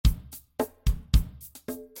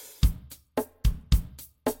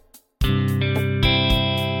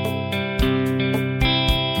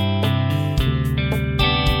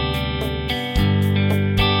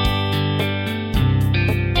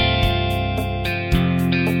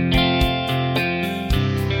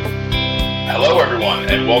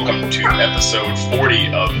everyone, and welcome to episode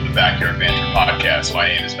 40 of the Backyard Banter podcast. My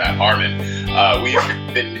name is Matt Harmon. We've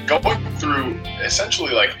been going through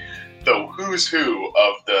essentially like the who's who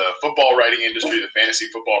of the football writing industry, the fantasy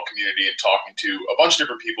football community, and talking to a bunch of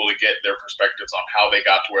different people to get their perspectives on how they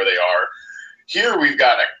got to where they are. Here we've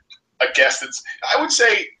got a guest that's, I would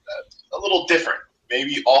say, a little different.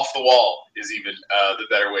 Maybe off the wall is even the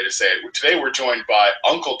better way to say it. Today we're joined by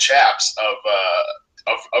Uncle Chaps of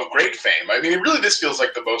great fame. I mean, really, this feels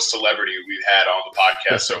like the most celebrity we've had on the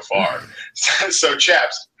podcast so far. So,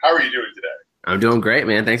 Chaps, how are you doing today? I'm doing great,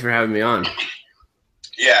 man. Thanks for having me on.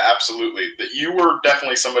 Yeah, absolutely. You were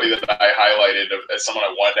definitely somebody that I highlighted as someone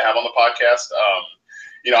I wanted to have on the podcast.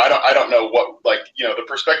 I don't know what, the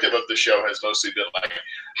perspective of the show has mostly been like,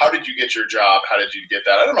 how did you get your job? How did you get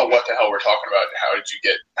that? I don't know what the hell we're talking about.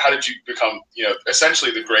 How did you become,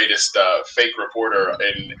 essentially the greatest fake reporter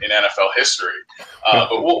in NFL history?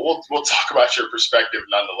 But we'll talk about your perspective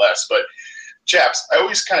nonetheless. But Chaps, I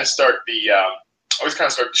always kind of start the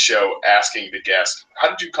show asking the guest, how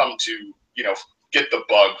did you come to, get the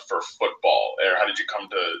bug for football, or how did you come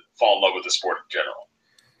to fall in love with the sport in general?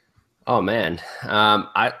 Oh man,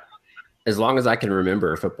 as long as I can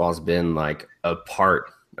remember, football's been like a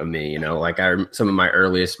part of me. Some of my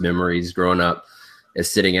earliest memories growing up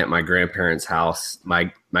is sitting at my grandparents' house.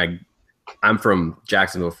 I'm from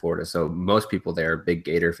Jacksonville, Florida, so most people there are big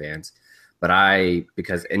Gator fans. But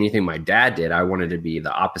because anything my dad did, I wanted to be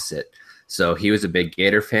the opposite. So he was a big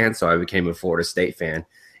Gator fan, so I became a Florida State fan.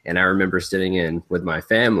 And I remember sitting in with my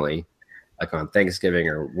family, like on Thanksgiving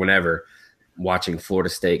or whenever, watching Florida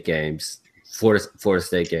State games,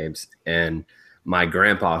 and my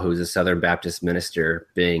grandpa, who's a Southern Baptist minister,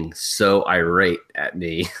 being so irate at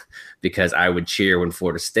me because I would cheer when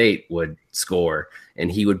Florida State would score,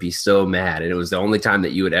 and he would be so mad. And it was the only time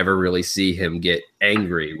that you would ever really see him get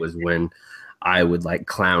angry was when I would like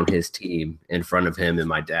clown his team in front of him and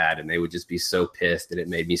my dad, and they would just be so pissed, and it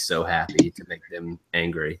made me so happy to make them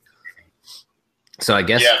angry. So I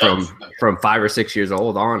guess from 5 or 6 years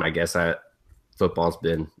old on, I guess football's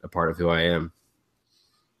been a part of who I am.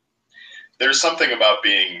 There's something about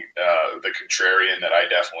being the contrarian that I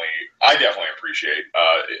definitely appreciate,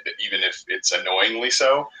 even if it's annoyingly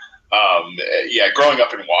so. Growing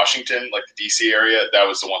up in Washington, like the DC area, that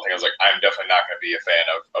was the one thing I was like, I'm definitely not going to be a fan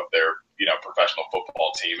of their, professional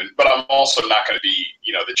football team. But I'm also not going to be,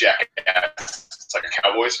 the jackass. It's like a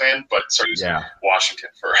Cowboys fan, but Washington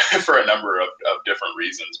for a number of different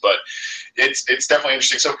reasons. But it's definitely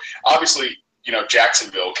interesting. So obviously,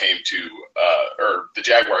 Jacksonville came to, or the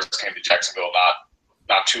Jaguars came to Jacksonville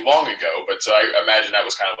not too long ago. But so I imagine that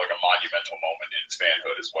was kind of like a monumental moment in its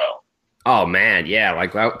fanhood as well. Oh, man, yeah.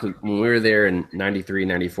 Like when we were there in 93,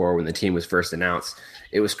 94, when the team was first announced,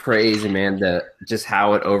 it was crazy, man. Just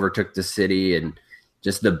how it overtook the city and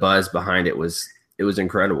just the buzz behind it was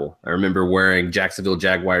incredible. I remember wearing Jacksonville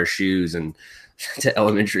Jaguar shoes and to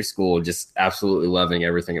elementary school, just absolutely loving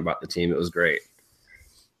everything about the team. It was great.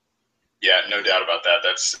 Yeah, no doubt about that.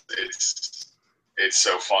 It's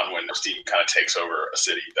so fun when the team kind of takes over a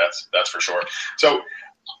city. That's for sure. So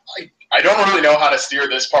I don't really know how to steer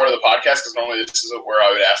this part of the podcast because normally this is where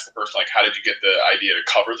I would ask the person, like, how did you get the idea to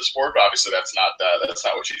cover the sport? But obviously that's not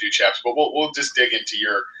what you do, Chaps. But we'll just dig into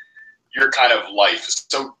your kind of life.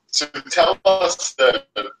 So tell us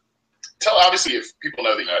obviously if people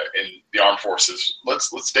know that in the armed forces,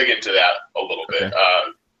 let's dig into that a little bit.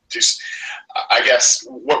 Just I guess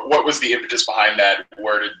what was the impetus behind that?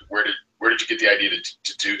 Where did you get the idea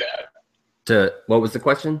to do that? What was the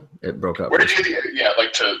question? It broke up. Where did you get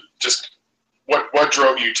what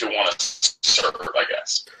drove you to want to serve, I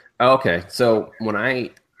guess? Okay. So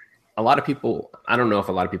a lot of people, I don't know if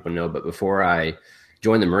a lot of people know, but before I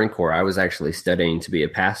joined the Marine Corps, I was actually studying to be a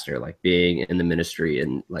pastor. Like being in the ministry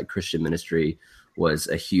and like Christian ministry was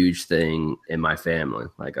a huge thing in my family.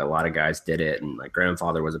 Like a lot of guys did it. And my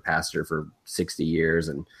grandfather was a pastor for 60 years.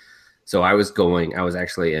 And so I was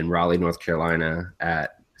actually in Raleigh, North Carolina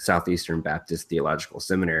at Southeastern Baptist Theological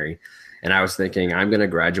Seminary. And I was thinking, I'm going to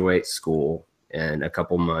graduate school in a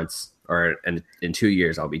couple months, or in 2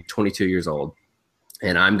 years, I'll be 22 years old.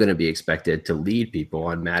 And I'm going to be expected to lead people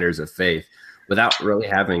on matters of faith without really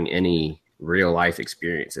having any real life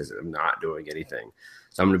experiences. I'm not doing anything.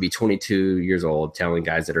 So I'm going to be 22 years old telling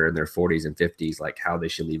guys that are in their 40s and 50s, like how they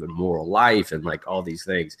should live a moral life and like all these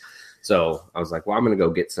things. So I was like, well, I'm going to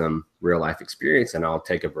go get some real life experience and I'll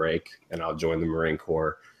take a break and I'll join the Marine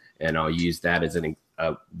Corps and I'll use that as a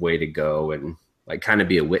way to go and like kind of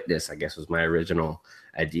be a witness, I guess was my original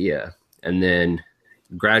idea. And then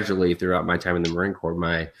gradually throughout my time in the Marine Corps,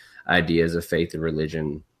 my ideas of faith and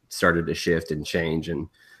religion started to shift and change. And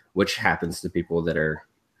which happens to people that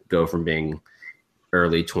go from being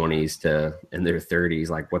early 20s to in their 30s,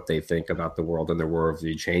 like what they think about the world and their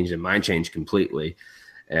worldview changed, and mine changed completely.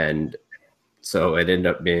 And so it ended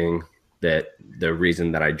up being that the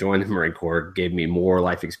reason that I joined the Marine Corps gave me more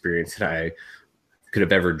life experience than I could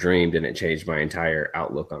have ever dreamed, and it changed my entire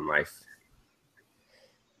outlook on life.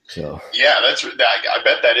 So yeah, I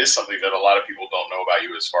bet that is something that a lot of people don't know about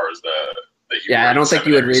you, as far as I don't think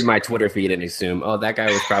you would read my Twitter feed and assume, oh, that guy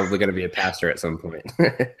was probably going to be a pastor at some point.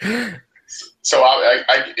 So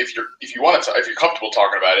if you're comfortable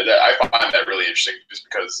talking about it, I find that really interesting, just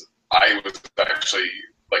because I was actually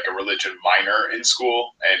like a religion minor in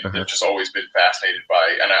school, and I've just always been fascinated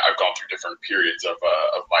by, and I've gone through different periods of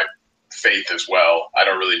my faith as well. I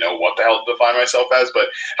don't really know what the hell to define myself as, but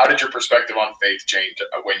how did your perspective on faith change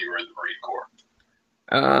when you were in the Marine Corps?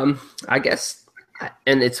 I guess,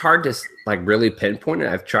 and it's hard to like really pinpoint it.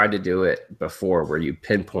 I've tried to do it before where you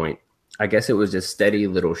pinpoint. I guess it was just steady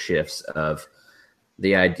little shifts of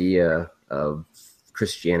the idea of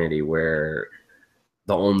Christianity, where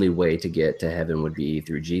the only way to get to heaven would be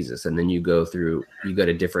through Jesus. And then you go to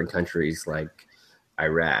different countries like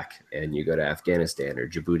Iraq, and you go to Afghanistan or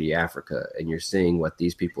Djibouti, Africa, and you're seeing what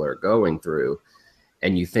these people are going through,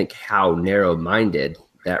 and you think how narrow-minded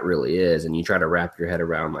that really is, and you try to wrap your head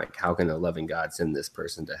around, like, how can a loving God send this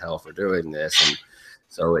person to hell for doing this? And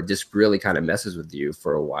so it just really kind of messes with you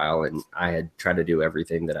for a while. And I had tried to do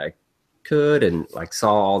everything that I could, and like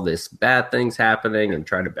saw all this bad things happening and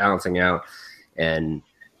tried to balancing out. And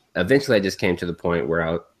eventually I just came to the point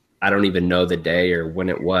where I don't even know the day or when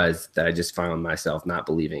it was that I just found myself not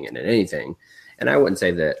believing in anything. And I wouldn't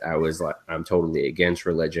say that I'm totally against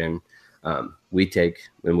religion. We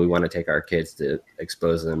want to take our kids to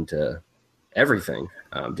expose them to everything,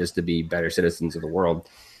 just to be better citizens of the world.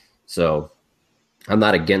 So I'm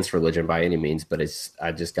not against religion by any means, but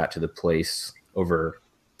I just got to the place over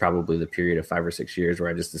probably the period of 5 or 6 years where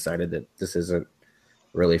I just decided that this isn't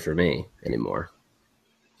really for me anymore.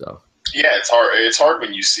 So yeah, it's hard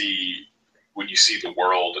when you see the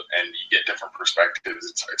world and you get different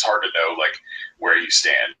perspectives. It's hard to know like where you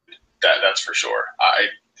stand. That's for sure.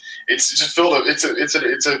 It's just filled. It's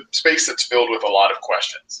a space that's filled with a lot of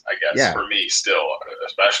questions, I guess, for me still,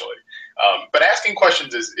 especially. But asking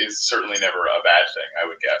questions is certainly never a bad thing, I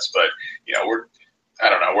would guess. But I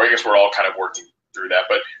don't know. I guess we're all kind of working through that.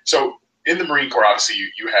 But so in the Marine Corps, obviously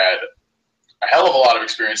you had a hell of a lot of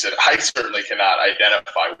experience that I certainly cannot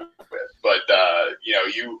identify with. But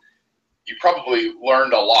you probably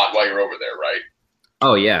learned a lot while you were over there, right?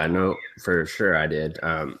 Oh yeah, no, for sure I did.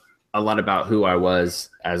 A lot about who I was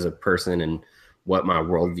as a person and what my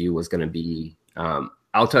worldview was going to be.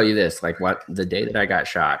 I'll tell you this, like the day that I got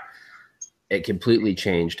shot, it completely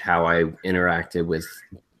changed how I interacted with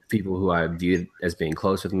people who I viewed as being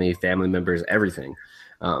close with me, family members, everything.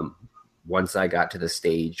 Once I got to the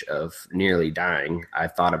stage of nearly dying, I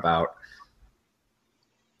thought about,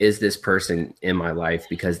 is this person in my life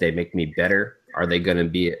because they make me better? Are they going to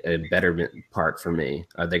be a betterment part for me?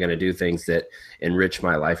 Are they going to do things that enrich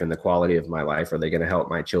my life and the quality of my life? Are they going to help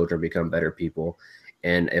my children become better people?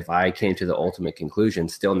 And if I came to the ultimate conclusion,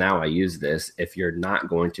 still now I use this, if you're not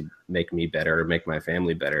going to make me better or make my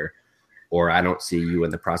family better, or I don't see you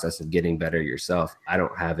in the process of getting better yourself, I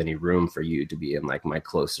don't have any room for you to be in like my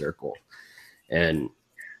close circle. And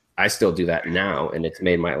I still do that now, and it's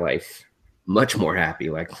made my life much more happy.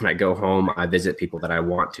 Like when I go home, I visit people that I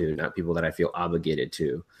want to, not people that I feel obligated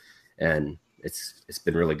to. And it's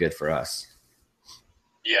been really good for us.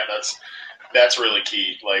 Yeah, that's really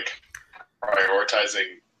key. Like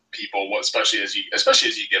prioritizing people, especially as you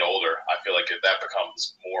get older. I feel like that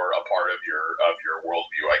becomes more a part of your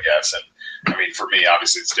worldview, I guess. And I mean, for me,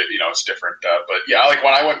 obviously, it's different. But yeah, like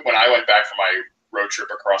when I went back from my road trip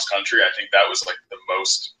across country, I think that was like the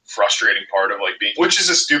most frustrating part of like being, which is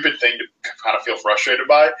a stupid thing to kind of feel frustrated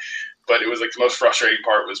by, but it was like the most frustrating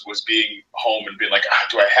part was being home and being like,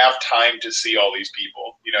 do I have time to see all these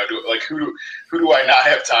people? Who do I not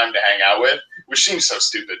have time to hang out with? Which seems so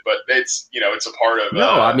stupid, but it's a part of.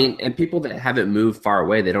 No, I mean, and people that haven't moved far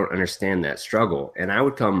away, they don't understand that struggle. And I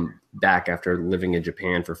would come back after living in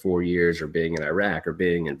Japan for 4 years, or being in Iraq, or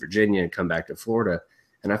being in Virginia, and come back to Florida.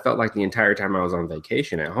 And I felt like the entire time I was on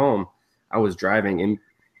vacation at home, I was driving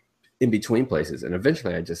in between places. And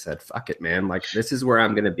eventually I just said, fuck it, man. Like, this is where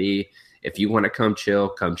I'm going to be. If you want to come chill,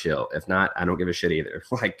 come chill. If not, I don't give a shit either.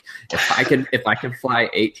 Like, if I can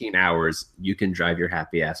fly 18 hours, you can drive your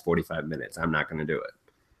happy ass 45 minutes. I'm not going to do it.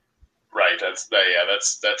 Right. That's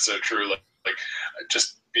so true. Like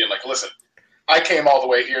just being like, listen, I came all the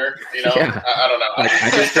way here, Yeah. I don't know.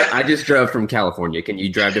 Like I just drove from California. Can you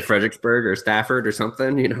drive to Fredericksburg or Stafford or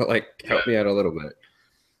something? Like help me out a little bit.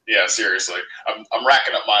 Yeah, seriously. I'm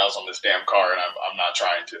racking up miles on this damn car, and I'm not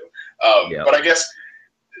trying to. Yeah. But I guess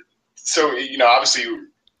so. Obviously,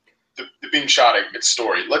 the being shot a good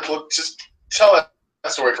story. Let's just tell that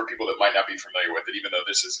story for people that might not be familiar with it, even though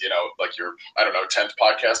this is like your 10th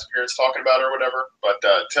podcast appearance talking about it or whatever. But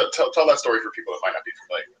tell that story for people that might not be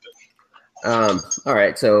familiar with it. All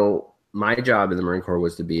right. So my job in the Marine Corps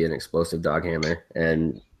was to be an explosive dog handler,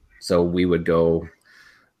 and so we would go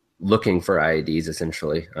looking for IEDs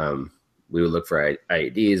essentially. We would look for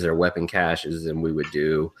IEDs or weapon caches, and we would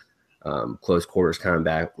do close quarters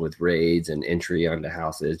combat with raids and entry onto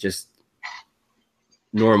houses, just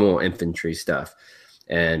normal infantry stuff.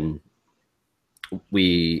 And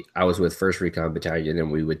I was with 1st Recon Battalion,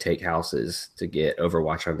 and we would take houses to get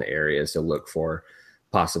overwatch on the areas to look for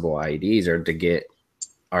possible IEDs or to get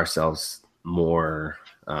ourselves more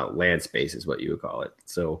land space is what you would call it.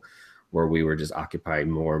 So where we were just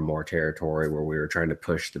occupying more and more territory, where we were trying to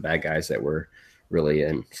push the bad guys that were really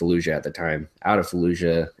in Fallujah at the time out of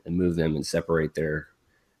Fallujah and move them and separate their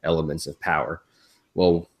elements of power.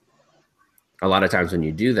 Well, a lot of times when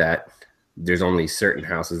you do that, there's only certain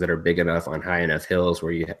houses that are big enough on high enough hills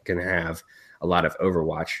where you can have a lot of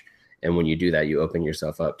overwatch. And when you do that, you open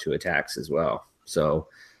yourself up to attacks as well. So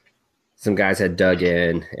some guys had dug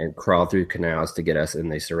in and crawled through canals to get us,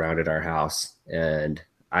 and they surrounded our house. And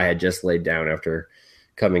I had just laid down after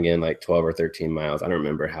coming in like 12 or 13 miles. I don't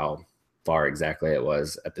remember how far exactly it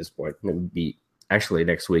was at this point. It would be actually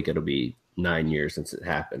next week. It'll be 9 years since it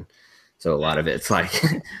happened. So a lot of it's like,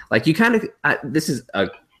 like you kind of, this is a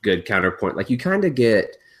good counterpoint. Like you kind of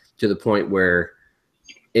get to the point where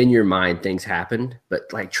in your mind things happened, but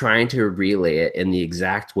like trying to relay it in the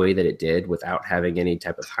exact way that it did without having any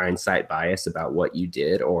type of hindsight bias about what you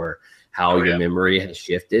did or how your memory has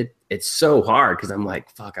shifted. It's so hard because I'm like,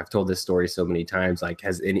 fuck, I've told this story so many times. Like,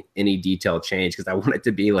 has any detail changed? Because I want it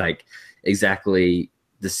to be like exactly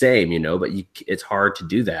the same, but it's hard to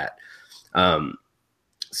do that.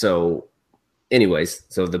 So anyways,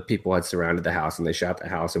 so the people had surrounded the house and they shot the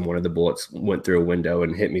house, and one of the bullets went through a window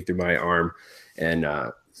and hit me through my arm and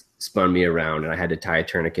spun me around, and I had to tie a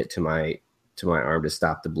tourniquet to my arm to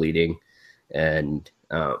stop the bleeding. And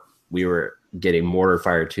we were getting mortar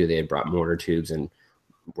fire too. They had brought mortar tubes and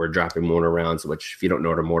were dropping mortar rounds, which if you don't know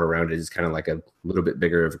what a mortar round is, kind of like a little bit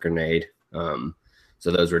bigger of a grenade.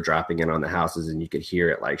 So those were dropping in on the houses, and you could hear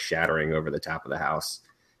it like shattering over the top of the house.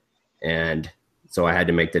 And so I had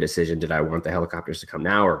to make the decision, did I want the helicopters to come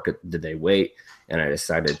now or did they wait? And I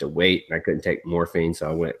decided to wait. I couldn't take morphine, so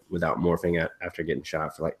I went without morphine after getting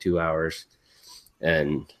shot for like 2 hours,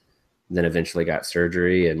 and then eventually got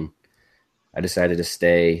surgery. And I decided to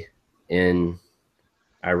stay in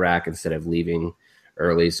Iraq instead of leaving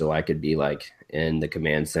early so I could be like in the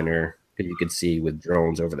command center, because you could see with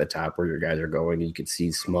drones over the top where your guys are going. You could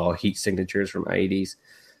see small heat signatures from IEDs.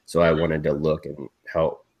 So I wanted to look and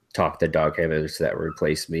help talk to dog handlers that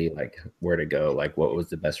replaced me, like where to go, like what was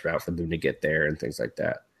the best route for them to get there and things like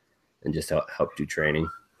that, and just help do training.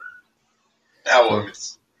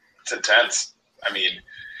 It's intense. I mean,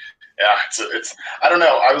 yeah, it's I don't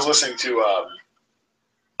know. I was listening to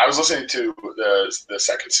the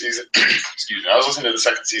second season. Excuse me. I was listening to the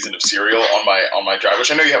second season of Serial on my drive,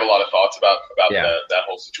 which I know you have a lot of thoughts about that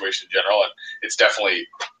whole situation in general, and it's definitely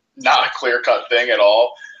not a clear cut thing at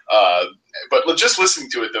all. But just listening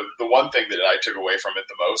to it, the one thing that I took away from it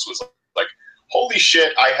the most was like, holy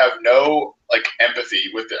shit, I have no like empathy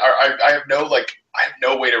with it. I have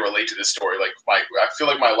no way to relate to this story. Like I feel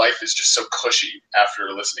like my life is just so cushy after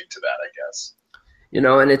listening to that, I guess.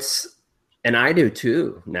 And I do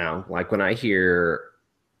too now. Like when I hear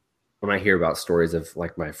about stories of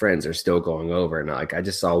like my friends are still going over, and like I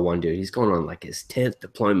just saw one dude, he's going on like his 10th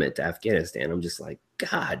deployment to Afghanistan. I'm just like,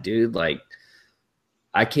 God, dude, like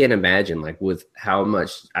I can't imagine like with how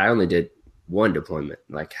much I only did one deployment,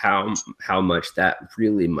 like how much that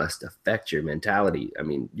really must affect your mentality. I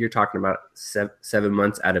mean, you're talking about 7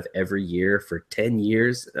 months out of every year for 10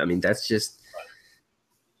 years. I mean, that's just,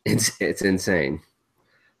 it's insane.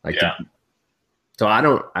 Like, yeah. So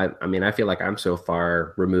I feel like I'm so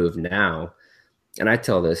far removed now, and I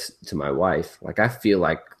tell this to my wife, like, I feel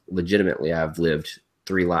like legitimately I've lived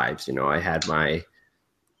 3 lives. I had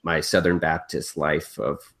my Southern Baptist life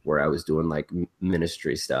of where I was doing like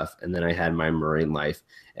ministry stuff. And then I had my Marine life,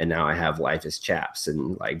 and now I have life as Chaps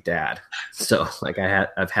and like dad. So like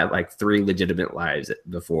I've had like 3 legitimate lives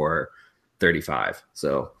before 35.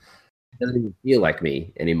 So it doesn't even feel like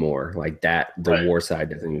me anymore. Like that, the war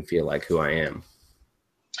side doesn't even feel like who I am.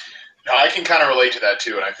 No, I can kind of relate to that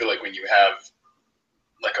too, and I feel like when you have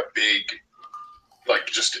like a big, like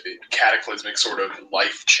just cataclysmic sort of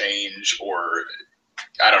life change, or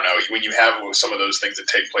I don't know, when you have some of those things that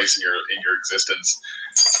take place in your existence,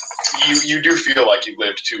 you do feel like you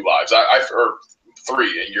lived two lives. Or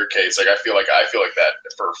three in your case. Like I feel like that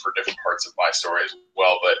for different parts of my story as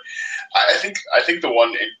well. But I think the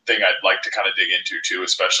one thing I'd like to kind of dig into too,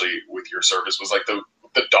 especially with your service, was like the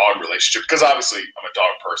dog relationship, because obviously I'm a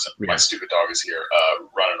dog person. Yeah. My stupid dog is here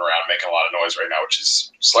running around making a lot of noise right now, which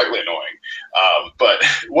is slightly annoying. But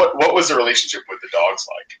what was the relationship with the dogs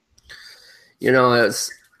like? You know,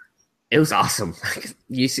 it was awesome.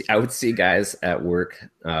 I would see guys at work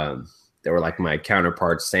that were like my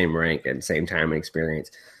counterparts, same rank and same time and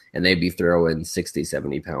experience, and they'd be throwing 60,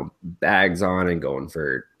 70-pound bags on and going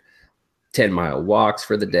for 10-mile walks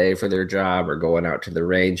for the day for their job, or going out to the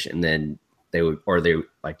range, and then they would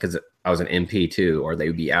like, because I was an MP too, or they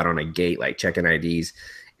would be out on a gate like checking IDs,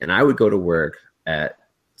 and I would go to work at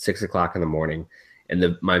 6 o'clock in the morning,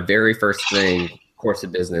 and my very first course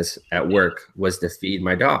of business at work was to feed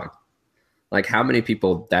my dog. Like, how many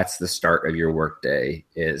people, that's the start of your work day,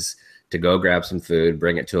 is to go grab some food,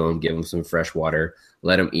 bring it to him, give him some fresh water,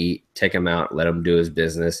 let him eat, take him out, let him do his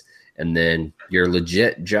business. And then your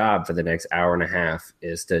legit job for the next hour and a half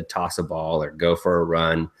is to toss a ball or go for a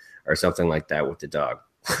run or something like that with the dog.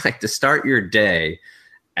 Like, to start your day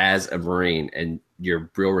as a Marine, and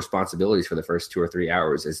your real responsibilities for the first 2 or 3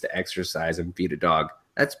 hours is to exercise and feed a dog.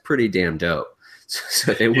 That's pretty damn dope.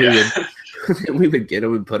 So then we would get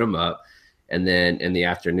them and put them up. And then in the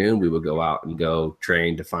afternoon, we would go out and go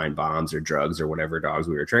train to find bombs or drugs or whatever dogs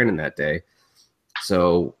we were training that day.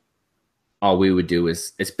 So all we would do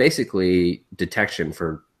is, it's basically detection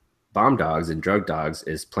for bomb dogs and drug dogs,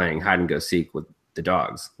 is playing hide and go seek with the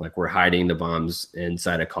dogs. Like, we're hiding the bombs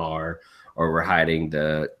inside a car, or we're hiding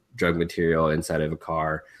the drug material inside of a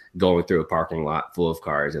car, going through a parking lot full of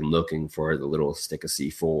cars and looking for the little stick of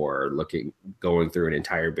C4, or going through an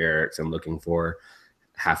entire barracks and looking for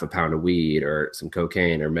half a pound of weed or some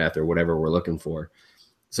cocaine or meth or whatever we're looking for.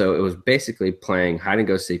 So it was basically playing hide and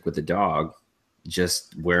go seek with the dog,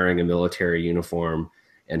 just wearing a military uniform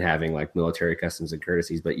and having like military customs and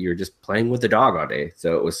courtesies, but you're just playing with the dog all day.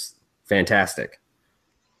 So it was fantastic.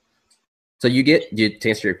 So to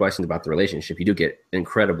answer your question about the relationship, you do get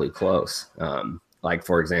incredibly close. Like,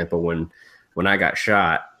 for example, when I got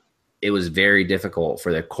shot, it was very difficult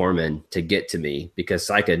for the corpsman to get to me, because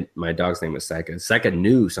Psycha, my dog's name was Psycha. Psycha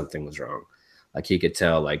knew something was wrong. Like, he could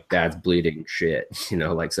tell, like, Dad's bleeding shit,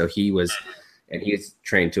 like, so he's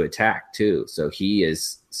trained to attack too. So he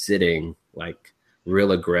is sitting like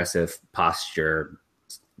real aggressive posture,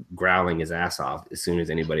 growling his ass off as soon as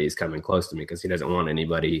anybody is coming close to me, because he doesn't want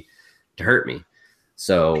anybody to hurt me.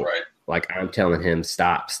 So right. Like, I'm telling him,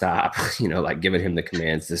 stop, like giving him the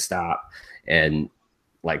commands to stop, and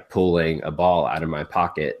like pulling a ball out of my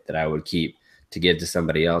pocket that I would keep to give to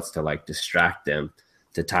somebody else to like distract them,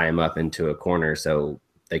 to tie him up into a corner so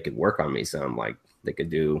they could work on me some, like they could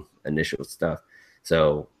do initial stuff.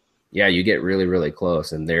 So yeah, you get really, really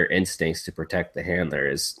close, and their instincts to protect the handler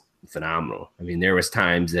is phenomenal. I mean, there was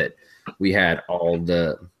times that we had all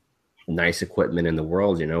the nice equipment in the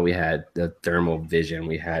world. We had the thermal vision,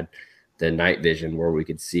 we had the night vision where we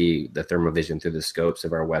could see the thermal vision through the scopes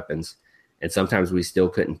of our weapons. And sometimes we still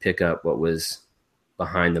couldn't pick up what was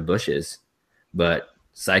behind the bushes, but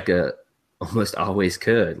Psycha almost always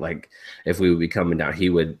could. Like, if we would be coming down, he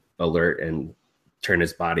would alert and turn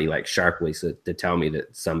his body like sharply to tell me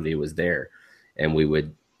that somebody was there. And we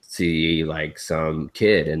would see like some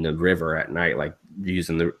kid in the river at night, like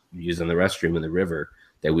using the restroom in the river,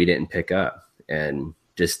 that we didn't pick up. And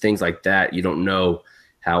just things like that. You don't know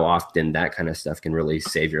how often that kind of stuff can really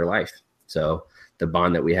save your life. So the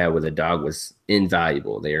bond that we had with a dog was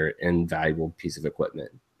invaluable. They're an invaluable piece of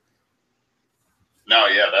equipment. No,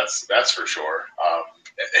 yeah, that's for sure.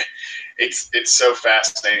 It's so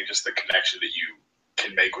fascinating, just the connection that you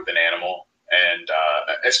can make with an animal, and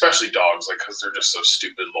especially dogs, like, because they're just so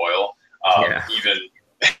stupid loyal.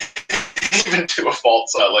 Even to a fault,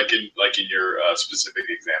 like in your specific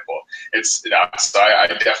example. I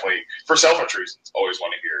definitely, for selfish reasons, always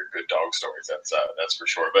want to hear good dog stories. That's for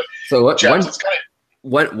sure. But so Chaps,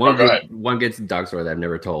 one good dog story that I've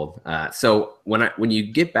never told. So when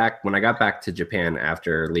I got back to Japan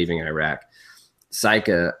after leaving Iraq,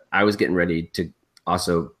 Psycha, I was getting ready to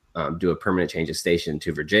also do a permanent change of station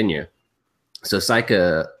to Virginia. So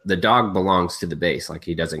Psycha, the dog belongs to the base. Like,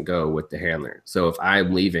 he doesn't go with the handler. So if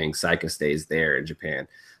I'm leaving, Psycha stays there in Japan.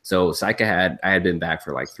 So Psycha I had been back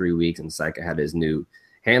for like 3 weeks, and Psycha had his new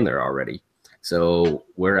handler already. So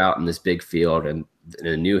we're out in this big field, and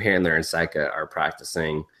the new handler and Saika are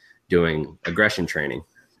practicing doing aggression training.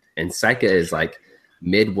 And Saika is like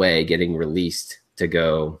midway getting released to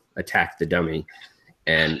go attack the dummy.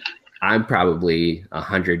 And I'm probably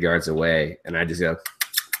 100 yards away, and I just go,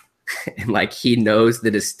 and like he knows the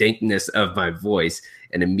distinctness of my voice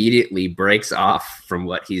and immediately breaks off from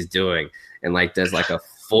what he's doing and like does like a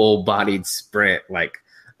full-bodied sprint like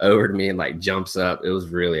over to me and like jumps up. It was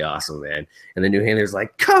really awesome, man. And the new handler's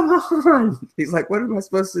like, come on. He's like, what am I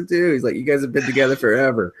supposed to do? He's like, you guys have been together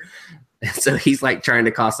forever. And so he's like trying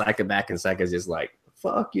to call Saika back, and Saika's just like,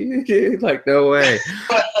 fuck you, dude. Like, no way.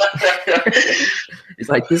 He's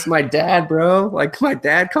like, this is my dad, bro. Like, my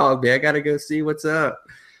dad called me. I got to go see what's up.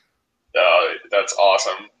 That's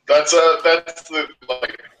awesome. That's the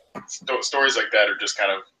like stories like that are just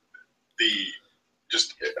kind of the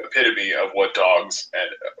just epitome of what dogs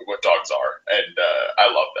are, and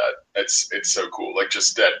I love that. It's so cool. Like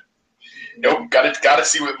just that. Gotta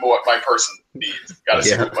see what my person needs. Gotta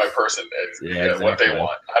see what my person is. Exactly. What they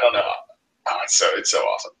want. I don't know. It's so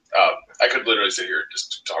awesome. I could literally sit here and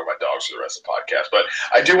just talk about dogs for the rest of the podcast, but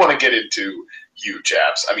I do want to get into you,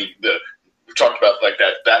 Chaps. I mean, we've talked about like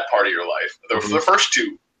that part of your life, the first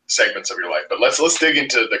two segments of your life, but let's dig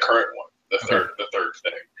into the current one, the third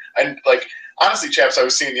thing. And like honestly, Chaps, I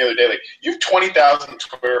was seeing the other day, like you have 20,000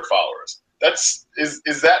 Twitter followers.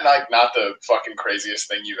 Is that not the fucking craziest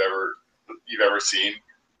thing you've ever seen?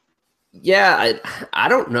 Yeah, I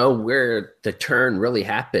don't know where the turn really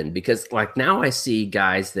happened, because like now I see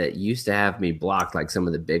guys that used to have me blocked, like some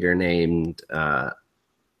of the bigger named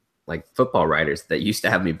like football writers that used to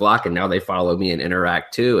have me blocked, and now they follow me and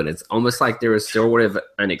interact too. And it's almost like there was sort of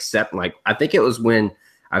an accept. Like I think it was when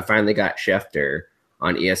I finally got Schefter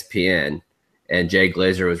on ESPN, and Jay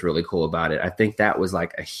Glazer was really cool about it. I think that was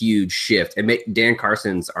like a huge shift. And Dan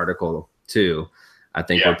Carson's article too, I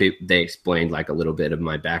think, where they explained like a little bit of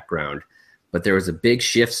my background. But there was a big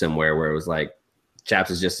shift somewhere where it was like,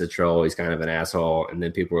 Chaps is just a troll. He's kind of an asshole. And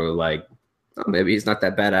then people were like, oh, maybe he's not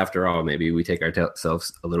that bad after all. Maybe we take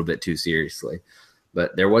ourselves a little bit too seriously.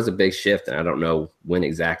 But there was a big shift, and I don't know when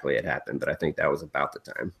exactly it happened, but I think that was about the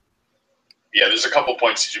time. Yeah, there's a couple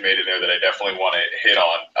points that you made in there that I definitely want to hit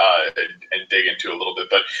on and dig into a little bit.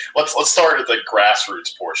 But let's start at the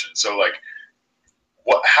grassroots portion. So, like,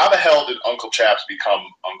 how the hell did Uncle Chaps become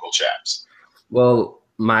Uncle Chaps? Well,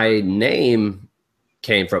 my name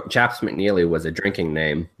came from Chaps McNeely was a drinking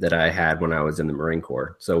name that I had when I was in the Marine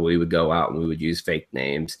Corps. So we would go out and we would use fake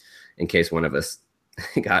names in case one of us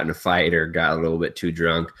got in a fight or got a little bit too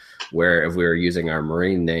drunk, where if we were using our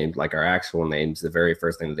Marine names, like our actual names, the very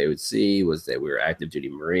first thing that they would see was that we were active duty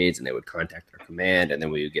Marines, and they would contact our command, and then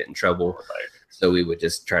we would get in trouble. Right. So we would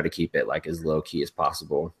just try to keep it like as low key as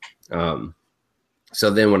possible. So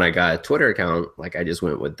then when I got a Twitter account, like I just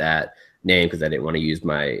went with that name because I didn't want to use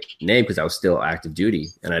my name because I was still active duty,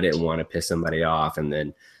 and I didn't want to piss somebody off and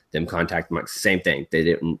then them contact my same thing. They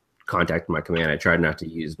didn't contact my command. I tried not to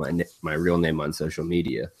use my real name on social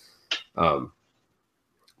media.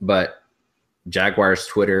 But Jaguars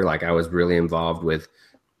Twitter, like I was really involved with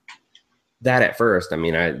that at first. I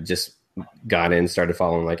mean, I just got in, started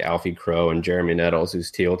following like Alfie Crow and Jeremy Nettles, who's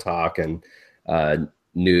Teal Talk, and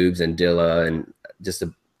Noobs and Dilla, and just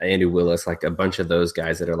Andy Willis, like a bunch of those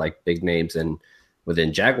guys that are like big names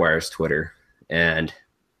within Jaguars Twitter. And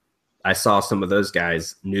I saw some of those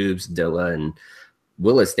guys, Noobs, Dilla, and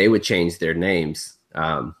Willis, they would change their names.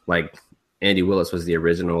 Like Andy Willis was the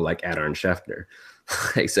original like Adorn Schefter.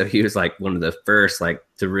 Like, so he was like one of the first like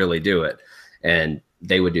to really do it. And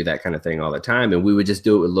they would do that kind of thing all the time. And we would just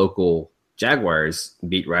do it with local Jaguars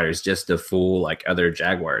beat writers just to fool like other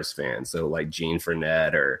Jaguars fans. So like Gene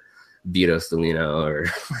Fournette or Vito Stellino, or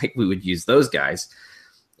like we would use those guys.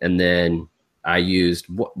 And then I used,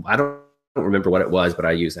 I don't remember what it was, but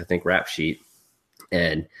I used, I think, Rap Sheet,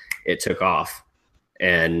 and it took off.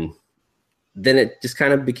 And then it just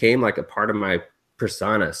kind of became like a part of my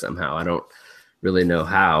persona somehow. I don't really know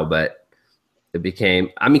how, but it became,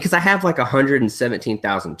 I mean, because I have like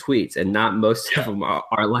 117,000 tweets, and not most of them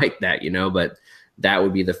are like that, you know, but that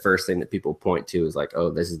would be the first thing that people point to is like, oh,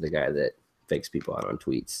 this is the guy that fakes people out on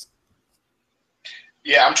tweets.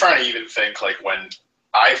 Yeah, I'm trying to even think like when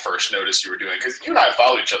I first noticed you were doing, because you and I have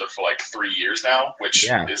followed each other for like 3 years now, which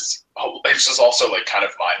is, it's just also like kind of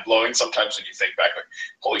mind blowing sometimes when you think back, like,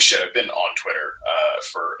 holy shit, I've been on Twitter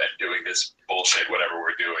and doing this bullshit, whatever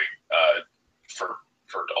we're doing for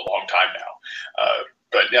a long time now.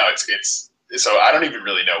 But no, it's so I don't even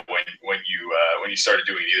really know when you started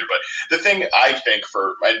doing it either. But the thing I think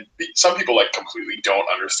and some people like completely don't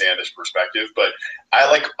understand this perspective, but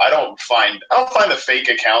I don't find the fake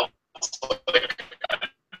accounts like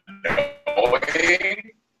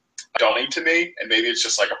annoying to me, and maybe it's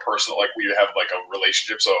just like a personal, like we have like a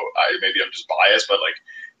relationship, so maybe I'm just biased, but like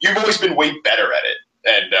you've always been way better at it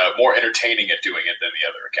and more entertaining at doing it than the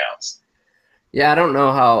other accounts. Yeah, I don't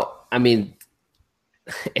know how. I mean,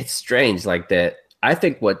 it's strange like that. I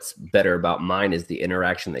think what's better about mine is the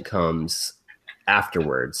interaction that comes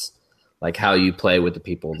afterwards, like how you play with the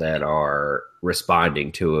people that are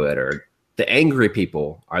responding to it, or the angry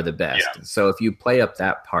people are the best. Yeah. So if you play up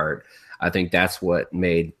that part, I think that's what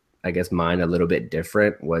made, I guess, mine a little bit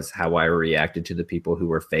different, was how I reacted to the people who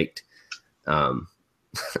were faked.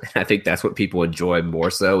 I think that's what people enjoy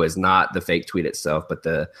more so, is not the fake tweet itself, but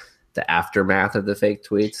the aftermath of the fake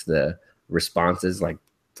tweets, the responses. Like,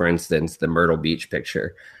 for instance, the Myrtle Beach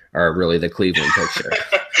picture, or really the Cleveland picture.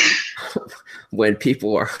 When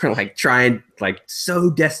people are like trying like so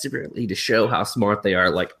desperately to show how smart they are,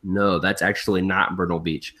 like, no, that's actually not Myrtle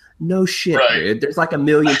Beach. No shit, right, dude. There's like 1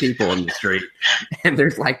 million people in the street, and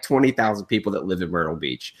there's like 20,000 people that live in Myrtle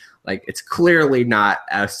Beach. Like, it's clearly not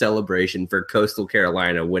a celebration for Coastal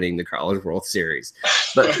Carolina winning the College World Series,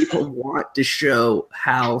 but people want to show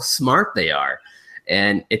how smart they are.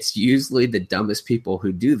 And it's usually the dumbest people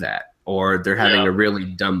who do that, or they're having a really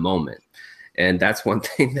dumb moment. And that's one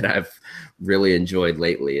thing that I've really enjoyed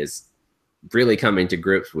lately, is really coming to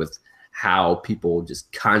grips with how people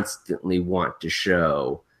just constantly want to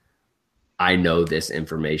show, I know this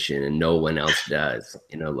information and no one else does.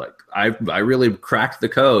 You know, like I really cracked the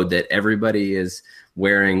code that everybody is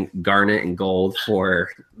wearing garnet and gold for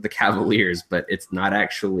the Cavaliers, but it's not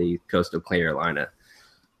actually Coastal Carolina.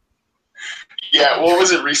 Yeah, what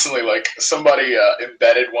was it recently? Like somebody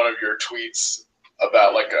embedded one of your tweets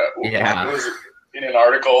about like what was it, in an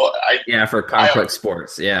article? For Complex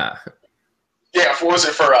Sports. Yeah. Yeah, what was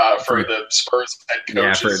it for the Spurs head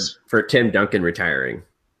coaches? Yeah, for Tim Duncan retiring.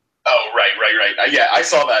 Oh, right. Yeah, I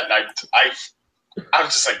saw that, and I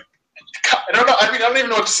was just like, God, I don't know. I mean, I don't even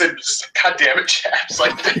know what to say. Just like, God damn it, Chaps!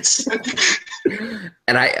 Like this.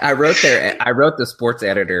 And I wrote the sports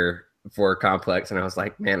editor for Complex, and I was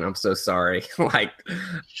like, man, I'm so sorry. Like,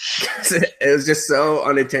 it was just so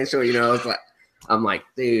unintentional, you know. I'm like,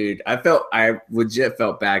 dude, I legit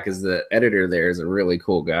felt bad, because the editor there is a really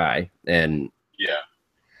cool guy, and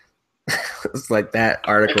it's like that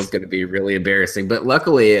article is going to be really embarrassing. But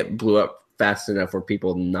luckily, it blew up fast enough where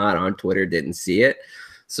people not on Twitter didn't see it,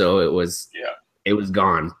 so it was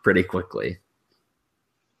gone pretty quickly.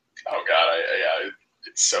 Oh God,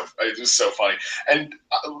 it was so funny. And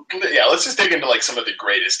let's just dig into like some of the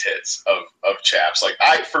greatest hits of Chaps.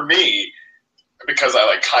 Like for me, because I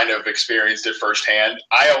like kind of experienced it firsthand,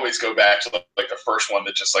 I always go back to like the first one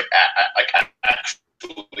that just like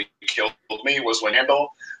actually killed me was Windhandle.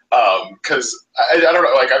 Because I don't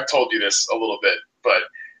know, like I've told you this a little bit,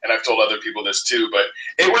 and I've told other people this too, but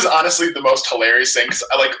it was honestly the most hilarious thing. Cause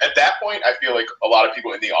like at that point, I feel like a lot of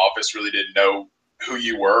people in the office really didn't know who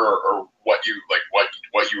you were or what you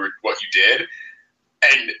did.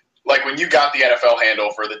 And like when you got the NFL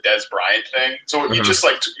handle for the Des Bryant thing, so you just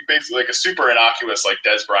like basically like a super innocuous, like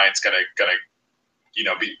Des Bryant's gonna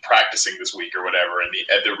be practicing this week or whatever, and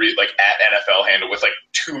at NFL handle with like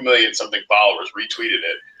 2 million something followers retweeted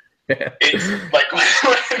it. It's like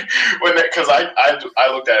because I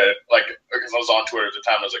looked at it like because I was on Twitter at the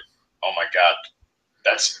time, I was like, oh my God,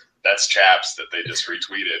 that's Chaps that they just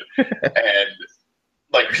retweeted. And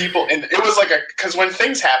like people, and it was like because when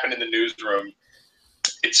things happen in the newsroom,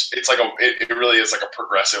 it's like it really is like a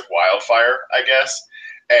progressive wildfire, I guess.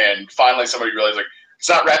 And finally somebody realized, like, it's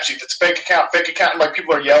not rap sheet, it's fake account. And like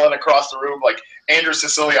people are yelling across the room, like Andrew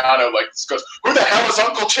Siciliano like goes, who the hell is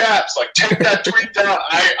Uncle Chaps? Like, take that tweet down.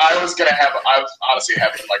 I was honestly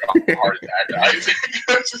having like a heart attack.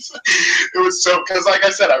 It was so, because like I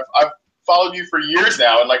said, I've followed you for years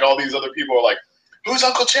now, and like all these other people are like, who's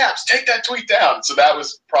Uncle Chaps? Take that tweet down. So that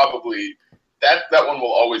was probably that one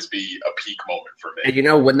will always be a peak moment for me. And you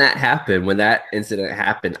know, when that incident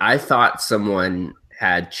happened, I thought someone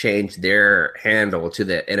had changed their handle to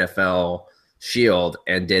the NFL Shield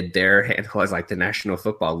and did their handle as like the National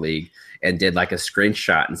Football League and did like a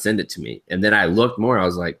screenshot and send it to me. And then I looked more, I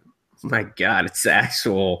was like, oh my God, it's the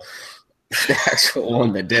actual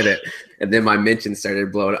one that did it. And then my mention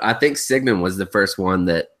started blowing up. I think Sigmund was the first one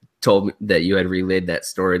that told me that you had relayed that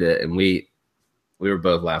story to, and we were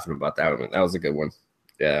both laughing about that one. That was a good one.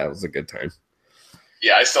 Yeah, it was a good time.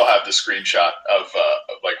 Yeah, I still have the screenshot of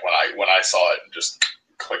like when I saw it and just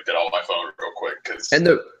clicked it on my phone real quick.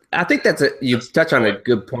 I think you touch on a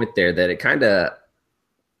good point there, that it kind of,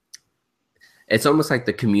 it's almost like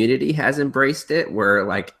the community has embraced it, where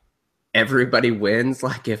like everybody wins,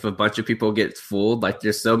 like if a bunch of people get fooled, like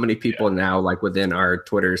there's so many people now like within our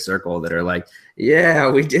Twitter circle that are like, yeah,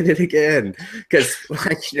 we did it again. Because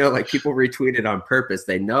like, like people retweet it on purpose.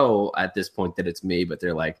 They know at this point that it's me, but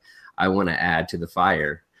they're like, I want to add to the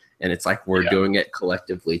fire. And it's like we're doing it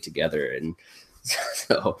collectively together. And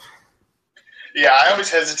so yeah, I always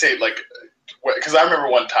hesitate, like, because I remember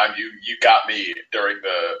one time you got me during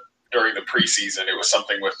the preseason. It was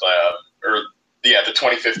something with the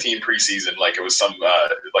 2015 preseason. Like it was some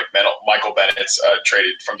like Michael Bennett's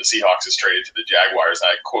traded from the Seahawks is traded to the Jaguars.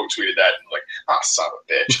 And I quote tweeted that and like, oh, son of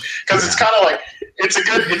a bitch, because it's kind of like it's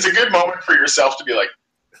a good moment for yourself to be like,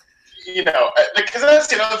 because that's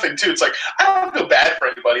the other thing too. It's like I don't feel bad for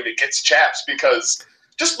anybody that gets Chaps, because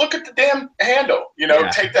just look at the damn handle.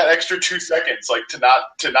 Take that extra 2 seconds, like to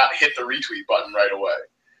not hit the retweet button right away.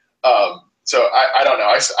 So I don't know.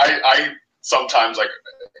 I sometimes like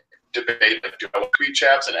debate, like, do I want to tweet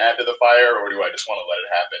Chaps and add to the fire, or do I just want to let it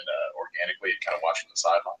happen organically and kind of watch from the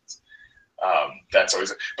sidelines? That's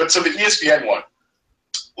always. But so the ESPN one.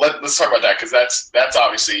 Let's talk about that, because that's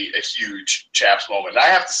obviously a huge Chaps moment. And I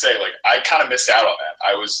have to say, like, I kind of missed out on that.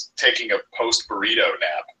 I was taking a post burrito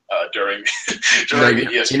nap during the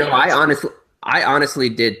ESPN. I honestly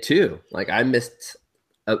did too. Like I missed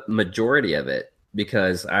a majority of it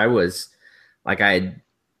because I was like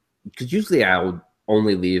because usually I'll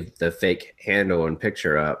only leave the fake handle and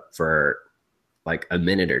picture up for like a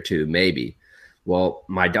minute or two maybe. Well,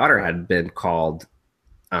 my daughter had been called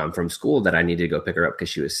from school that I needed to go pick her up because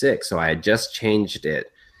she was sick. So I had just changed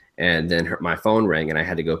it, and then my phone rang and I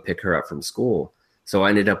had to go pick her up from school. So I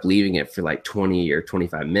ended up leaving it for like 20 or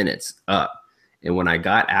 25 minutes up. And when I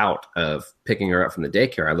got out of picking her up from the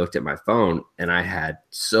daycare, I looked at my phone and I had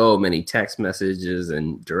so many text messages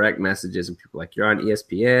and direct messages and people like, you're on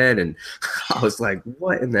ESPN. And I was like,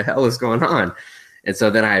 what in the hell is going on? And so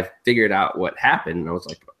then I figured out what happened, and I was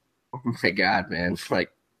like, oh my God, man.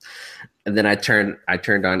 Like, and then I turned on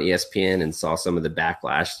ESPN and saw some of the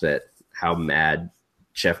backlash that how mad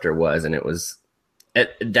Schefter was. And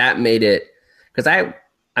that made it, because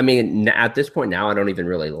I mean, at this point now, I don't even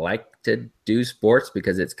really like to do sports,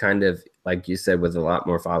 because it's kind of like you said, with a lot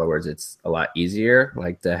more followers, it's a lot easier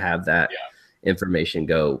like to have that information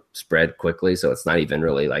go spread quickly. So it's not even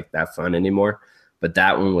really like that fun anymore. But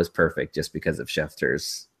that one was perfect just because of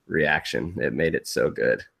Schefter's reaction. It made it so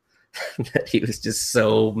good that he was just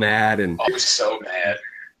so mad, and I was so mad.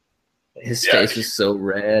 His face was so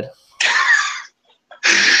red.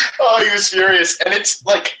 Oh, he was furious. And it's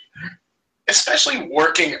like, especially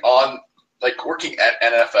working at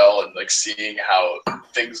NFL and like seeing how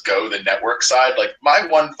things go the network side, like my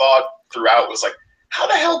one thought throughout was like, how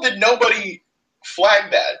the hell did nobody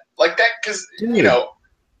flag that like that? Because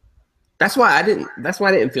that's why I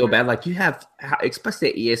didn't feel bad. Like you have, especially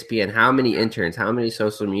at ESPN, how many interns, how many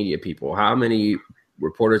social media people, how many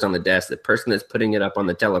reporters on the desk, the person that's putting it up on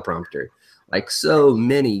the teleprompter, like so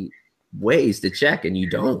many ways to check, and you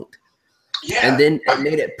don't. Yeah. And then it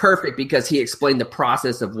made it perfect because he explained the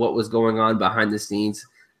process of what was going on behind the scenes,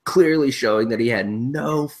 clearly showing that he had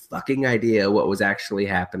no fucking idea what was actually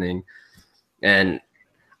happening. And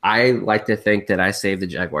I like to think that I saved the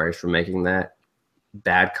Jaguars from making that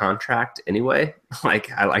bad contract anyway.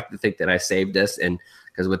 Like I like to think that I saved us, and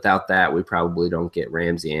because without that, we probably don't get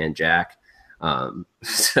Ramsey and Jack.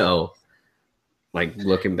 So like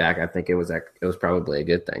looking back, I think it was probably a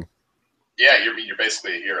good thing. Yeah, you're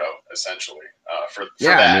basically a hero, essentially. For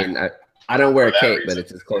that. I mean, I don't wear a cape, reason. But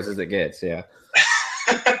it's as close as it gets. Yeah.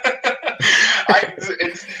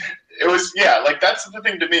 It was like that's the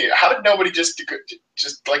thing to me. How did nobody just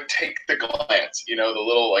like take the glance? The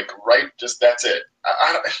little like right, just that's it.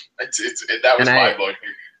 That was mind blowing.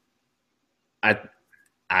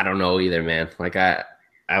 I don't know either, man. Like I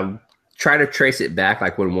try to trace it back,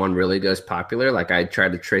 like when one really goes popular, like I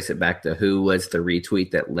tried to trace it back to who was the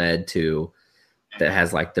retweet that led to that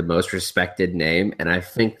has like the most respected name. And I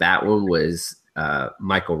think that one was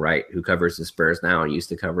Michael Wright, who covers the Spurs now and used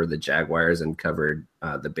to cover the Jaguars and covered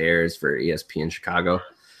the Bears for ESPN Chicago.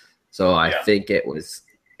 So I think it was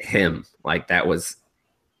him. Like that was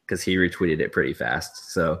because he retweeted it pretty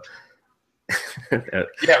fast. So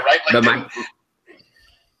yeah, right. Like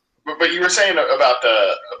but you were saying about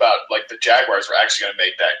like the Jaguars were actually going to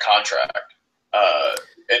make that contract,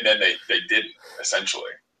 and then they didn't,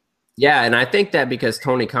 essentially. Yeah, and I think that because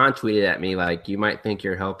Tony Khan tweeted at me like, "You might think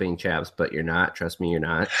you're helping Chaps, but you're not. Trust me, you're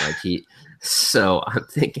not." Like so I'm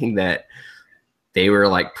thinking that they were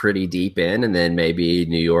like pretty deep in, and then maybe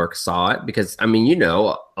New York saw it because I mean,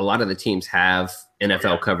 a lot of the teams have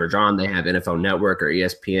NFL coverage on. They have NFL Network or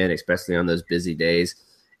ESPN, especially on those busy days,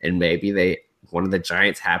 and maybe they one of the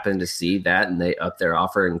Giants happened to see that and they upped their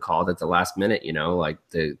offer and called at the last minute, like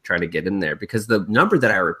to try to get in there, because the number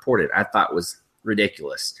that I reported I thought was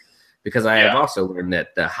ridiculous, because I have also learned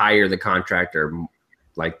that the higher the contract, or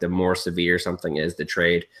like the more severe something is, the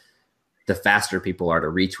trade, the faster people are to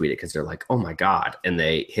retweet it, because they're like, oh my God, and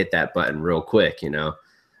they hit that button real quick,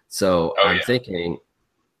 So I'm thinking,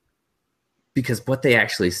 because what they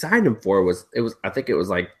actually signed him for I think it was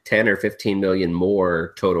like 10 or 15 million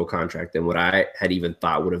more total contract than what I had even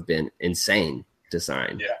thought would have been insane to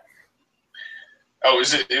sign. Yeah. Oh,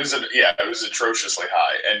 it was atrociously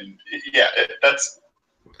high. And that's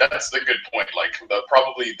the good point. Like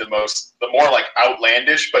probably the more like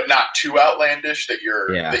outlandish, but not too outlandish that your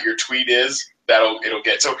tweet is, it'll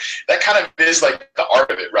get. So that kind of is like the art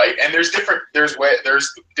of it, right? And there's different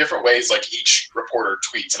ways like each reporter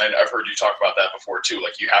tweets, and I've heard you talk about that before too.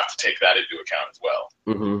 Like you have to take that into account as well.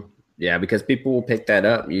 Mm-hmm. Yeah, because people will pick that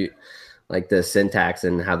up. You like the syntax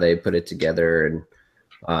and how they put it together, and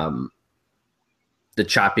the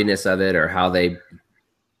choppiness of it, or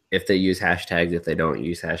if they use hashtags, if they don't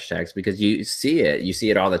use hashtags, because you see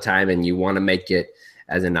it all the time, and you want to make it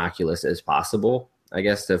as innocuous as possible, I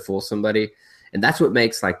guess, to fool somebody. And that's what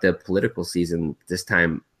makes like the political season this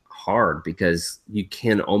time hard, because you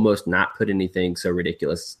can almost not put anything so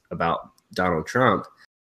ridiculous about Donald Trump.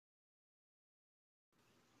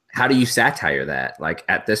 How do you satire that? Like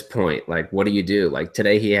at this point, like what do you do? Like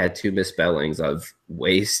today he had 2 misspellings of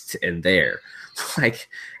waste and there. Like,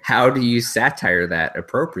 how do you satire that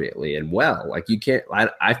appropriately and well? Like you can't,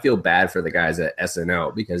 I feel bad for the guys at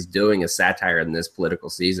SNL, because doing a satire in this political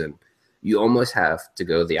season, you almost have to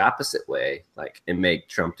go the opposite way, like, and make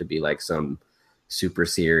Trump to be like some super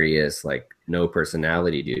serious, like no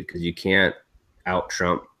personality dude, because you can't out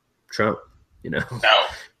Trump, No,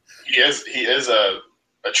 he is a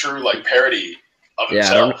true like parody of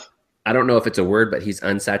himself. I don't know if it's a word, but he's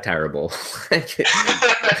unsatirable.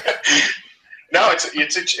 No,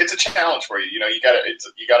 it's a challenge for you. You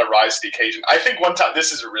gotta rise to the occasion. I think one time,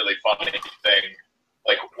 this is a really funny thing.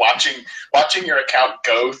 Like watching your account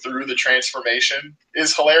go through the transformation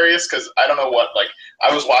is hilarious, because I don't know what, like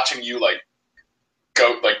I was watching you like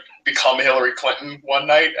go like become Hillary Clinton one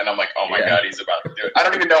night, and I'm like, oh my God, he's about to do it. I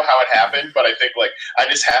don't even know how it happened, but I think like I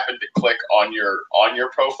just happened to click on your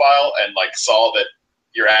profile and like saw that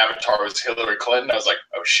your avatar was Hillary Clinton. I was like,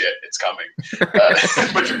 oh shit, it's coming.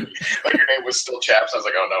 But your name was still Chaps. I was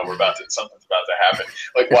like, oh no, something's about to happen.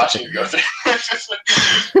 Like watching you go through,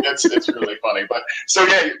 it's really funny. But so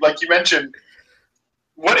yeah, like you mentioned,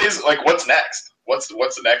 what's next? What's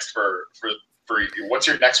the next for what's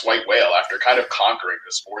your next white whale after kind of conquering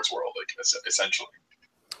the sports world, like essentially?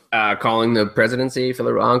 Calling the presidency for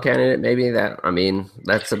the wrong candidate, maybe.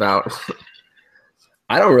 That's about.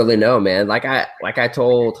 I don't really know, man. Like I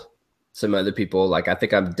told some other people, like I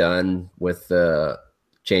think I'm done with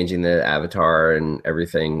changing the avatar and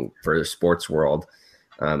everything for the sports world.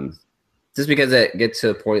 Just because it gets to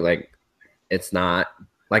a point like it's not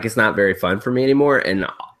very fun for me anymore. And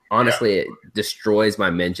honestly, it destroys my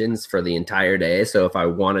mentions for the entire day. So if I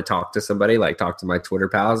want to talk to somebody, like talk to my Twitter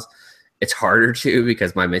pals, it's harder to,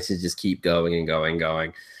 because my mentions just keep going and going and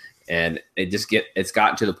going. And it's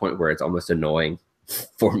gotten to the point where it's almost annoying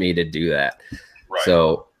for me to do that. Right.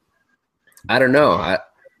 So I don't know.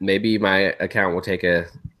 Maybe my account will take a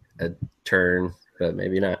turn, but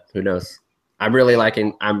maybe not. Who knows? I'm really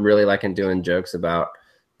liking doing jokes about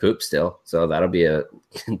poop still. So that'll be a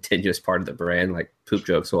continuous part of the brand. Like poop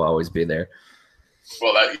jokes will always be there.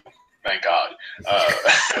 Well, thank God.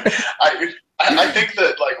 I think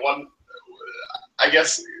that I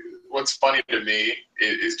guess what's funny to me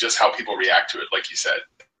is just how people react to it. Like you said,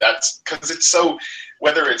 that's because it's so,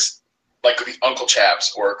 whether it's like the Uncle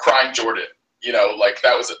Chaps or Crying Jordan, like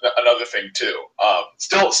that was another thing too.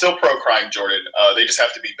 Still pro Crying Jordan. They just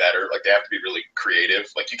have to be better. Like they have to be really creative.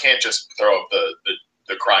 Like you can't just throw up the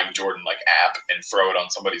Crying Jordan like app and throw it on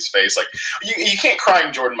somebody's face. Like you can't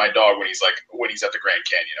Crying Jordan my dog when he's at the Grand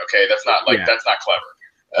Canyon. Okay, that's not that's not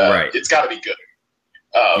clever. Right. It's got to be good.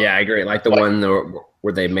 Yeah, I agree. Like the one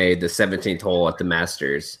where they made the 17th hole at the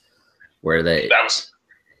Masters, that was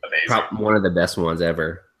amazing. One of the best ones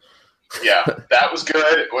ever. Yeah, that was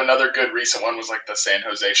good. Another good recent one was like the San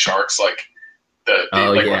Jose Sharks, when they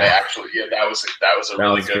actually, that was a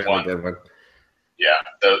really good one. Yeah,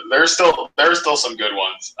 there's still some good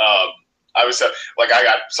ones. I got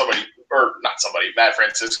Matt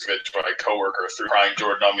Franciscovich, my coworker, threw Crying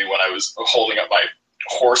Jordan on me when I was holding up my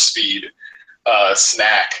horse feed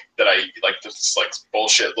snack that I eat, like this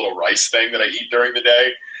bullshit little rice thing that I eat during the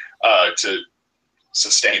day to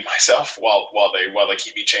sustain myself while they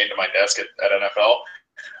keep me chained to my desk at NFL.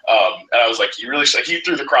 And I was like, he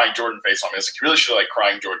threw the crying Jordan face on me. I was like, you really should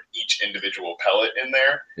crying Jordan each individual pellet in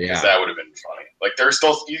there, because that would have been funny. Like, there's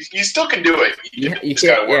still you still can do it. You just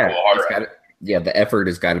got to work a little harder at it. Yeah, the effort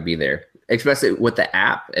has got to be there. Especially with the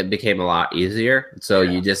app, it became a lot easier. So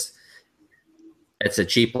it's a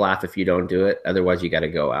cheap laugh if you don't do it. Otherwise, you got to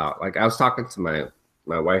go out. Like, I was talking to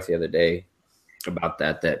my wife the other day about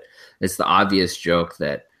that it's the obvious joke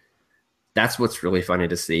that's what's really funny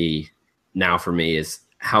to see now for me is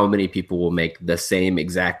how many people will make the same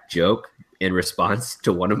exact joke in response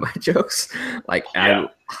to one of my jokes. Like,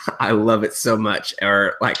 I love it so much.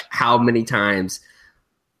 Or like how many times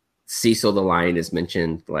Cecil the Lion is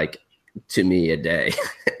mentioned like to me a day.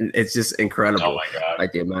 It's just incredible. Oh my God.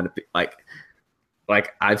 Like the amount of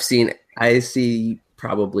like I see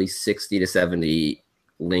probably 60 to 70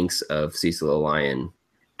 links of Cecil the Lion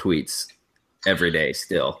tweets every day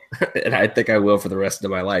still. And I think I will for the rest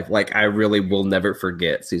of my life. Like, I really will never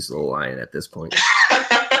forget Cecil the Lion at this point.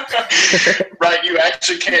 Right, you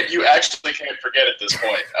actually can't forget at this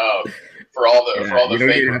point. For all the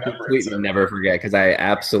fake remembrance. Never forget, because I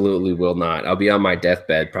absolutely will not. I'll be on my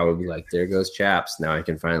deathbed probably like, there goes Chaps. Now I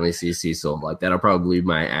can finally see Cecil. Like, that'll probably be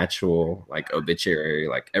my actual like obituary,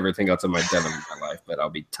 like everything else I've done in my life, but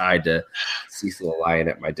I'll be tied to Cecil the Lion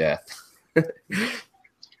at my death.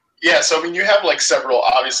 Yeah, so I mean, you have like several.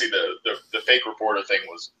 Obviously, the fake reporter thing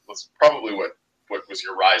was probably what was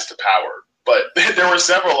your rise to power. But there were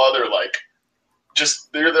several other like,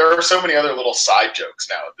 just there are so many other little side jokes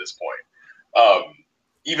now at this point.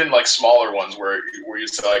 Even like smaller ones where you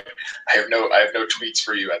say like, I have no tweets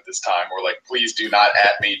for you at this time, or like, please do not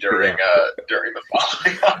at me during the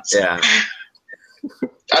following months. Yeah.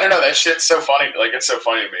 I don't know, that shit's so funny. Like, it's so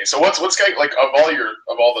funny to me. So what's like of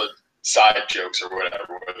all the side jokes or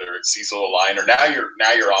whatever, whether it's Cecil the Lion or now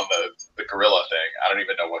you're on the gorilla thing. I don't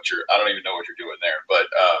even know what you're doing there. But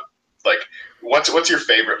like, what's your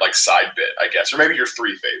favorite like side bit, I guess, or maybe your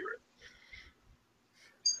three favorite?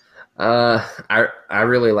 I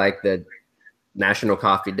really like the National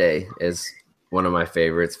Coffee Day is one of my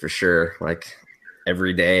favorites for sure. Like,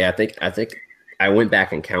 every day, I think I went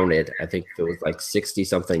back and counted. I think it was like 60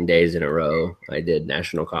 something days in a row I did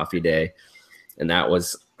National Coffee Day, and that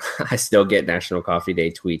was. I still get National Coffee Day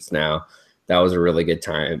tweets now. That was a really good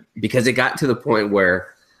time because it got to the point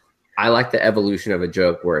where I like the evolution of a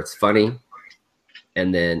joke where it's funny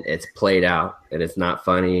and then it's played out and it's not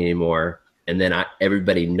funny anymore. And then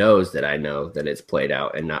everybody knows that I know that it's played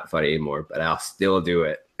out and not funny anymore, but I'll still do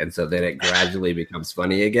it. And so then it gradually becomes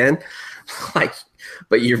funny again. Like,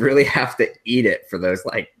 but you really have to eat it for those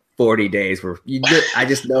like 40 days where I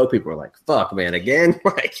just know people are like, fuck, man, again,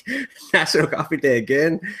 like National Coffee Day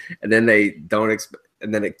again. And then they don't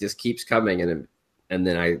and then it just keeps coming. And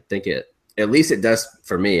then I think at least it does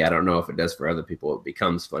for me. I don't know if it does for other people. It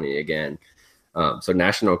becomes funny again. So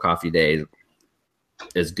National Coffee Day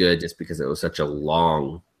is good just because it was such a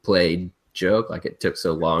long played joke. Like, it took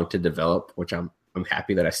so long to develop, which I'm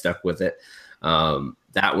happy that I stuck with it.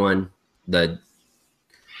 That one,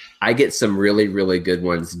 I get some really, really good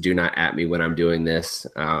ones. Do not at me when I'm doing this.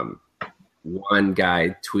 One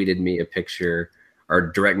guy tweeted me a picture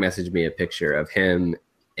or direct messaged me a picture of him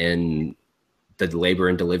in the labor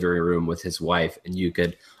and delivery room with his wife. And you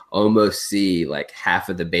could almost see like half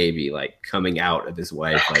of the baby like coming out of his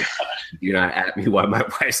wife. Like, do not at me while my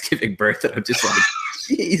wife's giving birth. And I'm just like,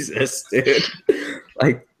 Jesus, dude.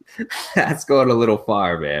 Like, that's going a little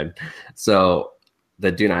far, man. So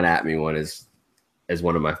the do not at me one is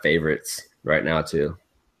one of my favorites right now too.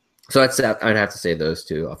 So I'd have to say those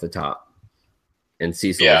two off the top. And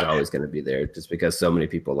Cecil is always going to be there just because so many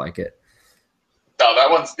people like it. No, that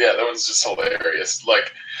one's just hilarious.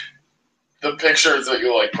 Like, the pictures that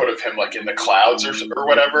you like put of him like in the clouds or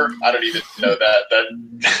whatever. I don't even know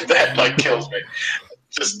that like kills me.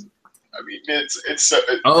 Just, I mean, it's so.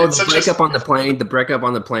 The breakup on the plane. The breakup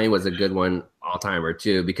on the plane was a good one all timer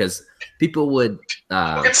too, because people would.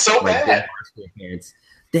 It's so bad.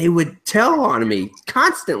 They would tell on me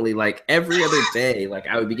constantly, like every other day. Like,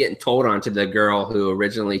 I would be getting told on to the girl who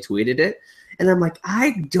originally tweeted it, and I'm like,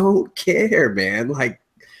 I don't care, man. Like,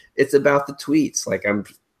 it's about the tweets. Like,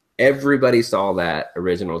 everybody saw that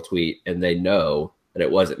original tweet, and they know that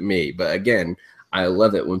it wasn't me. But again, I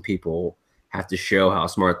love it when people have to show how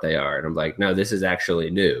smart they are. And I'm like, no, this is actually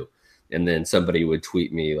new. And then somebody would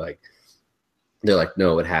tweet me like, they're like,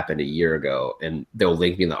 no, it happened a year ago. And they'll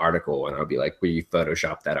link me in the article and I'll be like, will you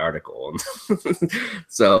Photoshop that article?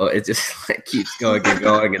 So it just like keeps going and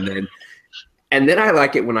going. And then I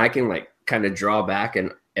like it when I can like kind of draw back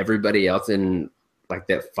and everybody else in like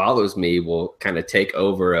that follows me will kind of take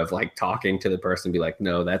over of like talking to the person and be like,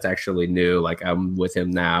 no, that's actually new. Like I'm with him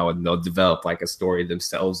now, and they'll develop like a story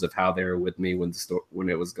themselves of how they were with me when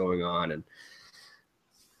it was going on, and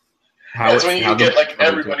that's when you get like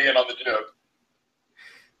everybody in on the joke.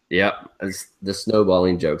 Yep, the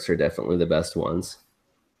snowballing jokes are definitely the best ones.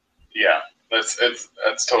 Yeah,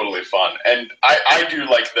 that's totally fun, and I do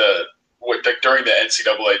like during the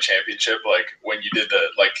NCAA championship, like when you did the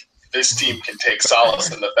like this team can take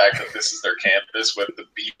solace in the fact that this is their campus with the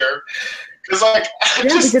beaker, because like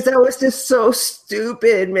because that was just so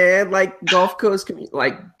stupid, man. Like Gulf Coast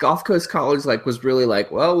College like was really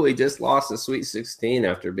like, well, we just lost the Sweet 16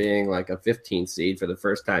 after being like a 15 seed for the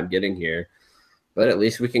first time getting here. But at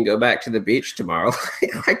least we can go back to the beach tomorrow.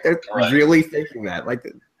 Like they're really thinking that. Like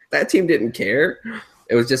that team didn't care.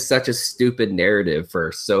 It was just such a stupid narrative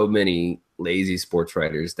for so many lazy sports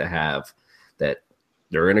writers to have that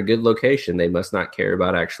they're in a good location. They must not care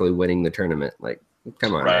about actually winning the tournament. Like,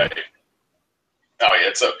 come on. Right. Man. Oh yeah,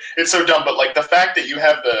 it's so dumb. But like the fact that you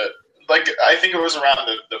have I think it was around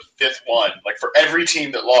the fifth one. Like for every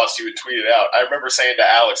team that lost, you would tweet it out. I remember saying to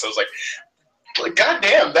Alex, I was like, God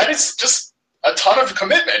damn, that is just a ton of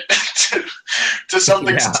commitment to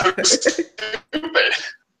something so stupid.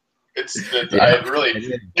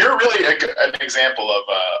 You're really an example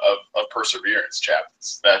of perseverance, chap.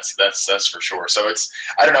 That's for sure. So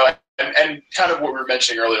I don't know, and kind of what we were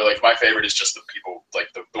mentioning earlier. Like my favorite is just the people, like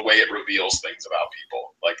the way it reveals things about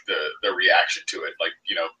people, like the reaction to it. Like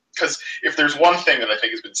because if there's one thing that I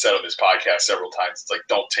think has been said on this podcast several times, it's like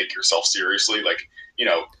don't take yourself seriously. Like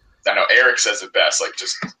I know Eric says it best, like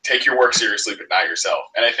just take your work seriously, but not yourself.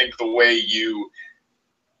 And I think the way you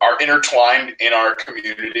are intertwined in our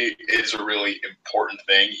community is a really important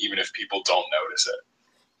thing, even if people don't notice it.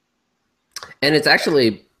 And it's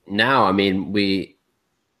actually now, I mean,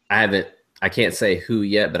 I can't say who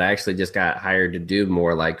yet, but I actually just got hired to do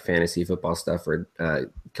more like fantasy football stuff for a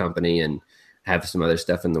company and have some other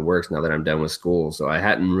stuff in the works now that I'm done with school. So I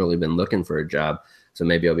hadn't really been looking for a job. So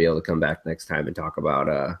maybe I'll be able to come back next time and talk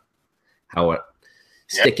about how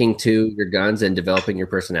sticking to your guns and developing your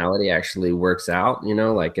personality actually works out,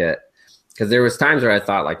 because there was times where I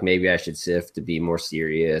thought like maybe I should shift to be more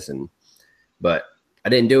serious, but I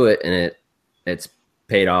didn't do it, and it's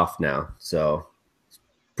paid off now. So it's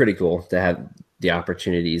pretty cool to have the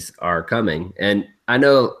opportunities are coming. And I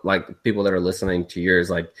know like people that are listening to yours,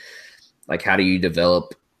 like how do you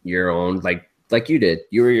develop your own, like you did,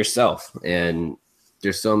 you were yourself, and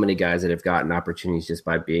there's so many guys that have gotten opportunities just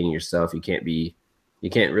by being yourself. You can't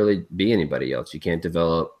really be anybody else. You can't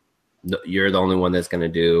develop. You're the only one that's going to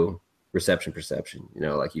do reception perception.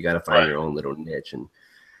 Like you got to find your own little niche.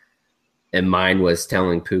 And mine was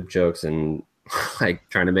telling poop jokes and like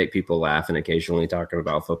trying to make people laugh and occasionally talking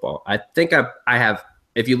about football. I think I have,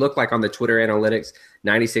 if you look like on the Twitter analytics,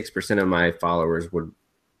 96% of my followers would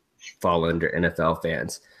fall under NFL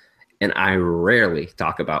fans. And I rarely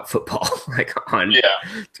talk about football like on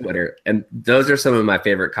Twitter. And those are some of my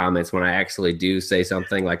favorite comments when I actually do say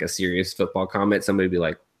something like a serious football comment. Somebody be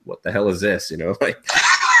like, what the hell is this? Like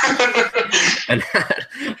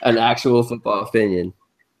an actual football opinion.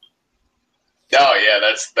 Oh yeah,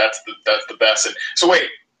 that's the best. And so wait,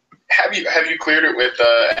 have you cleared it with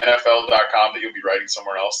NFL.com that you'll be writing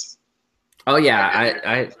somewhere else? Oh yeah,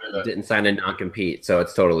 I didn't sign a non-compete, so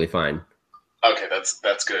it's totally fine. Okay, that's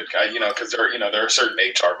good. Because there are certain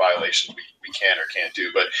HR violations we can or can't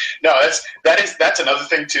do. But no, that's another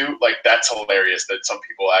thing too. Like that's hilarious that some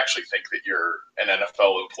people actually think that you're an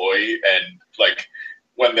NFL employee, and like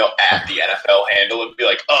when they'll add the NFL handle and be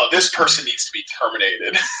like, oh, this person needs to be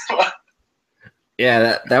terminated.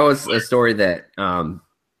 Yeah, that was a story that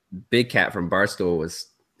Big Cat from Barstool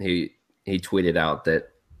he tweeted out that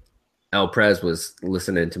El Prez was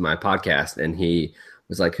listening to my podcast, and he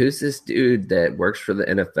was like, who's this dude that works for the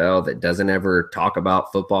NFL that doesn't ever talk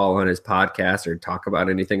about football on his podcast or talk about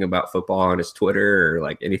anything about football on his Twitter or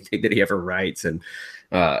like anything that he ever writes? And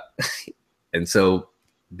so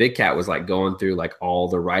Big Cat was like going through like all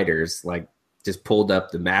the writers, like just pulled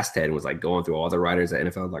up the masthead and was like going through all the writers at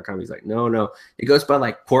NFL.com. He's like, no, it goes by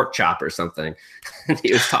like pork chop or something. And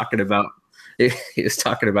he was talking about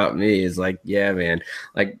me. Is like, yeah, man,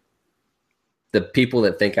 like the people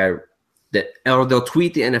that think or they'll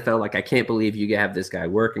tweet the NFL like, I can't believe you have this guy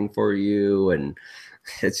working for you, and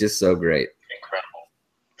it's just so great. Incredible.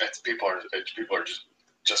 People are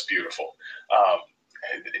just beautiful,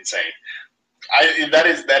 insane. That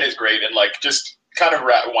is great, and like just kind of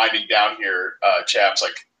winding down here, chaps.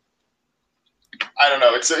 Like I don't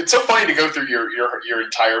know. It's so funny to go through your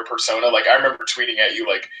entire persona. Like I remember tweeting at you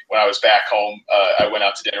like when I was back home. I went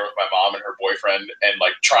out to dinner with my mom and her boyfriend, and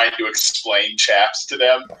like trying to explain Chaps to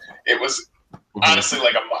them. It was honestly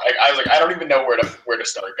like I was like I don't even know where to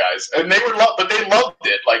start, guys. And they but they loved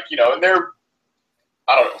it. Like and I don't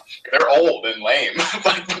know. They're old and lame.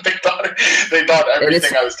 Like but they thought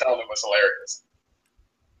everything I was telling them was hilarious.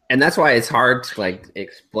 And that's why it's hard to like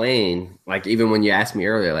explain, like even when you asked me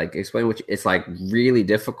earlier, like explain it's like really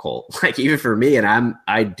difficult, like even for me, and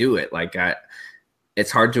I do it. Like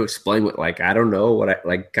it's hard to explain what, like, I don't know what I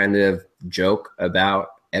like kind of joke about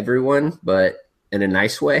everyone, but in a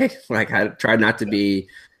nice way. Like I try not to be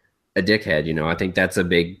a dickhead, I think that's a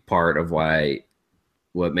big part of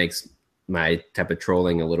what makes my type of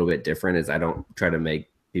trolling a little bit different is I don't try to make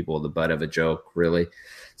people the butt of a joke really.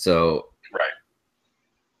 So right.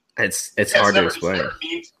 It's hard to explain.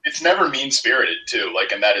 It's never mean-spirited too.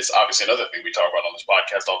 Like, and that is obviously another thing we talk about on this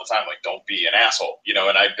podcast all the time. Like, don't be an asshole,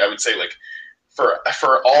 And I would say like for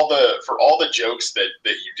all the jokes that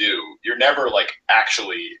you do, you're never like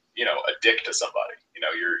actually a dick to somebody.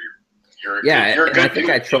 You're a good I think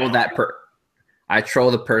dude, I troll I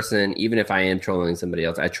troll the person even if I am trolling somebody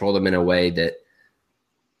else. I troll them in a way that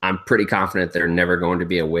I'm pretty confident they're never going to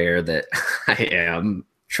be aware that I am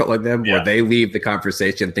trolling them, where they leave the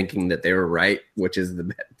conversation thinking that they were right, which is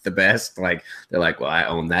the best. Like they're like, well, I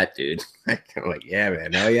own that dude. I'm like, yeah,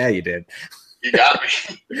 man. Oh yeah, you did. You got me.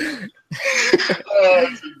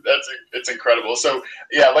 It's incredible. So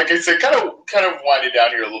yeah, like I said, kind of winding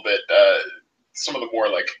down here a little bit. Some of the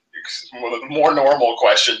more normal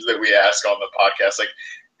questions that we ask on the podcast. Like,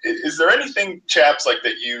 is there anything, Chaps, like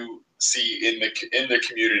that you see in the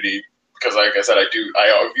community? Because, like I said, I view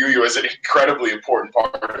you as an incredibly important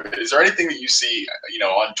part of it. Is there anything that you see,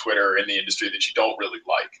 on Twitter or in the industry that you don't really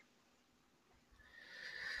like?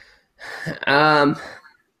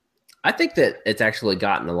 I think that it's actually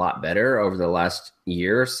gotten a lot better over the last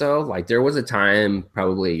year or so. Like there was a time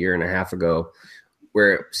probably a year and a half ago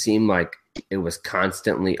where it seemed like it was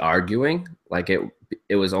constantly arguing. Like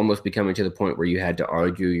it was almost becoming to the point where you had to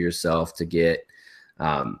argue yourself to get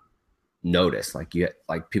notice. Like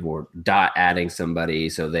people were adding somebody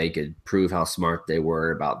so they could prove how smart they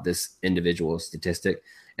were about this individual statistic.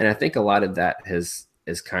 And I think a lot of that is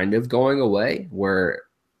kind of going away, or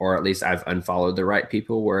at least I've unfollowed the right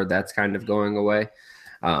people where that's kind of going away.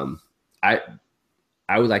 I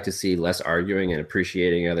would like to see less arguing and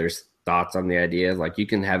appreciating others' thoughts on the idea. Like you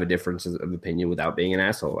can have a difference of opinion without being an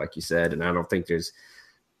asshole, like you said. And I don't think there's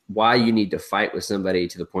why you need to fight with somebody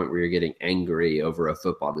to the point where you're getting angry over a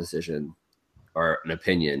football decision or an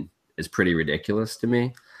opinion is pretty ridiculous to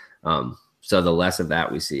me. So the less of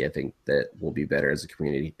that we see, I think that we'll be better as a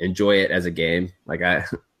community. Enjoy it as a game. Like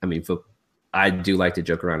I do like to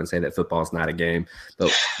joke around and say that football is not a game,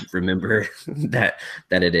 but remember that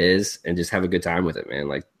it is, and just have a good time with it, man.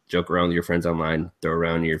 Like joke around with your friends online, throw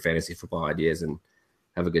around your fantasy football ideas, and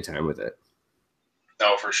have a good time with it.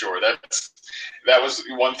 No, for sure. That was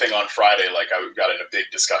one thing on Friday. Like I got in a big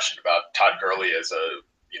discussion about Todd Gurley as a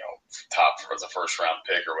top as a first round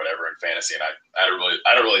pick or whatever in fantasy, and I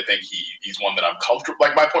don't really think he's one that I'm comfortable.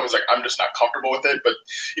 Like my point was like I'm just not comfortable with it. But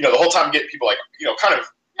the whole time getting people like kind of.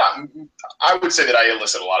 I would say that I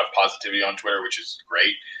elicit a lot of positivity on Twitter, which is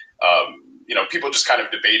great. People just kind of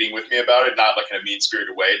debating with me about it, not like in a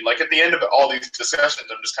mean-spirited way. And like at the end of all these discussions,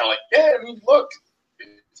 I'm just kind of like, yeah, I mean, look,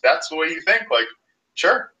 if that's the way you think, like,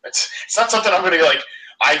 sure. It's not something I'm going to like.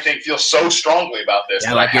 I think feel so strongly about this.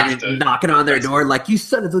 Yeah, like you're knocking on their door, like you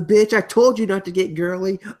son of a bitch! I told you not to get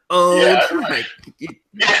girly. Oh, yeah, right.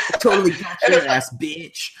 Totally got your ass,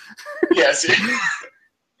 bitch. Yes.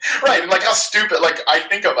 Right, and like how stupid. Like I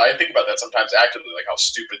think about that sometimes actively, like how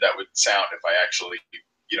stupid that would sound if I actually,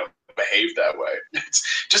 behave that way.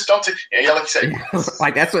 It's just don't. Like you said,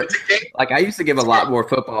 like that's what. Like I used to give a lot more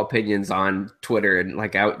football opinions on Twitter, and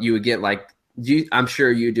like you would get like I'm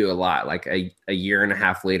sure you do a lot. Like a year and a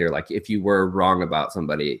half later, like if you were wrong about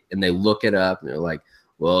somebody, and they look it up, and they're like,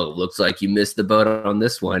 well, it looks like you missed the boat on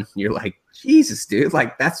this one. You're like, Jesus, dude.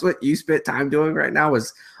 Like that's what you spent time doing right now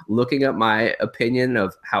was looking up my opinion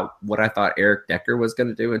of what I thought Eric Decker was going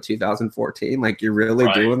to do in 2014. Like you're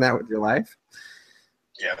really doing that with your life.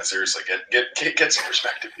 Yeah, seriously, get some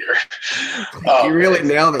perspective here. You really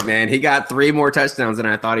nailed it, man. He got 3 more touchdowns than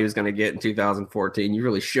I thought he was going to get in 2014. You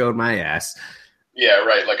really showed my ass. Yeah,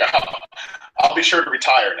 right. Like I'll be sure to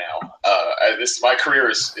retire now. My career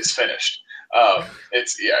is finished.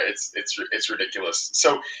 It's ridiculous.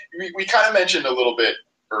 So we kind of mentioned a little bit,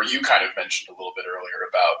 or you kind of mentioned a little bit earlier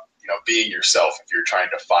about being yourself if you're trying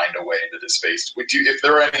to find a way into this space. If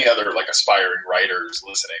there are any other like aspiring writers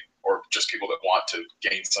listening, or just people that want to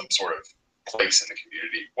gain some sort of place in the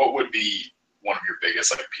community, what would be one of your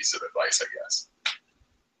biggest like piece of advice, I guess?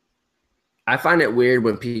 I find it weird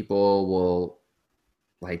when people will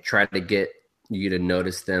like try to get you to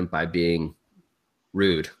notice them by being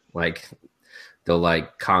rude. Like they'll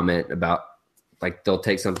like comment about, like they'll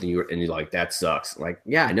take something and you're like, that sucks. Like,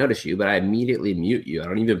 yeah, I notice you, but I immediately mute you. I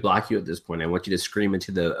don't even block you at this point. I want you to scream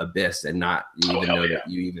into the abyss and not even know that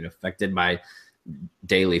you even affected my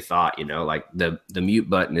daily thought. Like the mute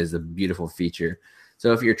button is a beautiful feature.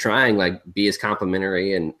 So if you're trying, like, be as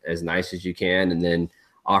complimentary and as nice as you can, and then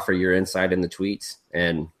offer your insight in the tweets,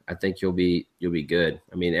 and I think you'll be good.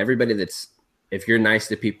 I mean, if you're nice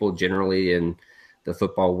to people generally in the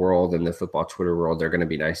football world and the football Twitter world, they're going to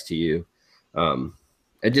be nice to you. And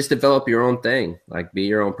just develop your own thing. Like, be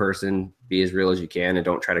your own person, be as real as you can, and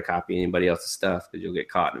don't try to copy anybody else's stuff because you'll get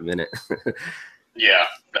caught in a minute. Yeah,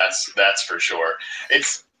 that's for sure.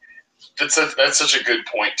 That's such a good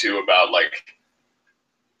point too about like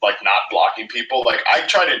not blocking people. Like I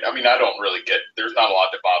don't really there's not a lot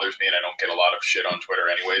that bothers me, and I don't get a lot of shit on Twitter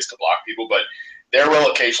anyways to block people, but there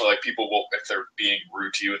will occasionally, like, people will, if they're being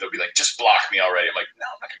rude to you, they'll be like, just block me already. I'm like, no,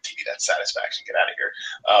 I'm not going to give you that satisfaction. Get out of here.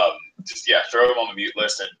 Throw them on the mute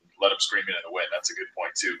list and let them scream into the wind. That's a good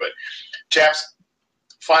point too. But Chaps,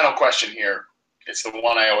 final question here. It's the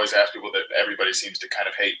one I always ask people that everybody seems to kind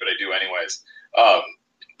of hate, but I do anyways.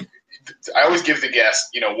 I always give the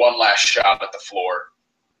guest, one last shot at the floor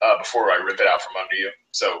before I rip it out from under you.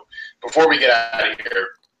 So before we get out of here,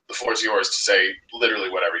 the floor is yours to say literally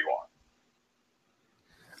whatever you want.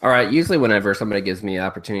 All right. Usually whenever somebody gives me an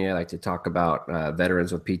opportunity, I like to talk about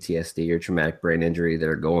veterans with PTSD or traumatic brain injury that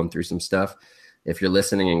are going through some stuff. If you're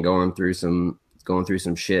listening and going through some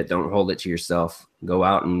shit, don't hold it to yourself. Go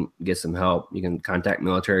out and get some help. You can contact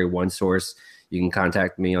Military One Source. You can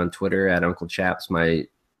contact me on Twitter at Uncle Chaps. My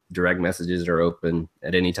direct messages are open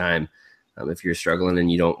at any time. If you're struggling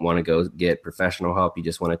and you don't want to go get professional help, you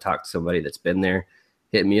just want to talk to somebody that's been there,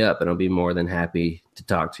 hit me up and I'll be more than happy to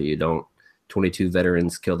talk to you. 22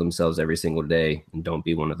 veterans kill themselves every single day, and don't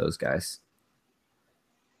be one of those guys.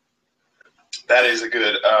 That is a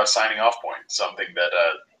good signing off point. Something that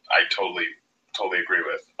I totally agree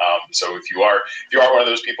with. So if you are one of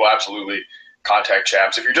those people, absolutely contact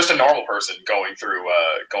Chaps. If you're just a normal person going through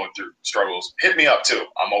struggles, hit me up too.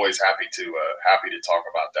 I'm always happy to talk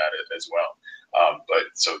about that as well. But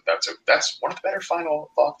so that's one of the better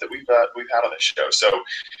final thoughts that we've had on this show. So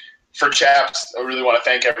for Chaps, I really want to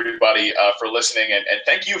thank everybody for listening, and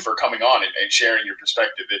thank you for coming on and sharing your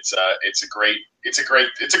perspective. It's a great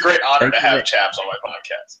honor to have Chaps on my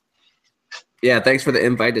podcast. Yeah, thanks for the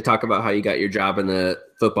invite to talk about how you got your job in the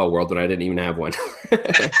football world when I didn't even have one.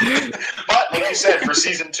 But like you said, for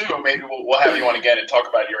season 2, maybe we'll have you on again and talk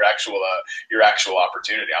about your actual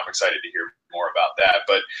opportunity. I'm excited to hear more about that.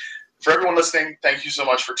 But for everyone listening, thank you so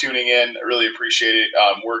much for tuning in. I really appreciate it.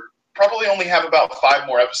 We're probably only have about 5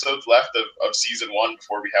 more episodes left of season 1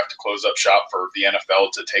 before we have to close up shop for the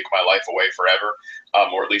NFL to take my life away forever,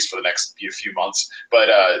 or at least for the next few months. But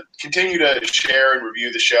continue to share and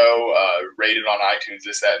review the show, rate it on iTunes,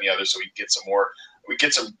 this, that, and the other, so we get some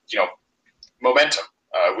momentum,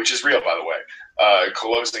 which is real, by the way.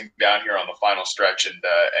 Closing down here on the final stretch and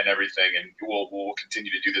everything, and we'll continue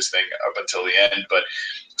to do this thing up until the end. But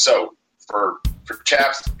so for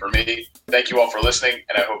Chaps, for me, thank you all for listening,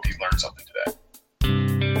 and I hope you learned something today.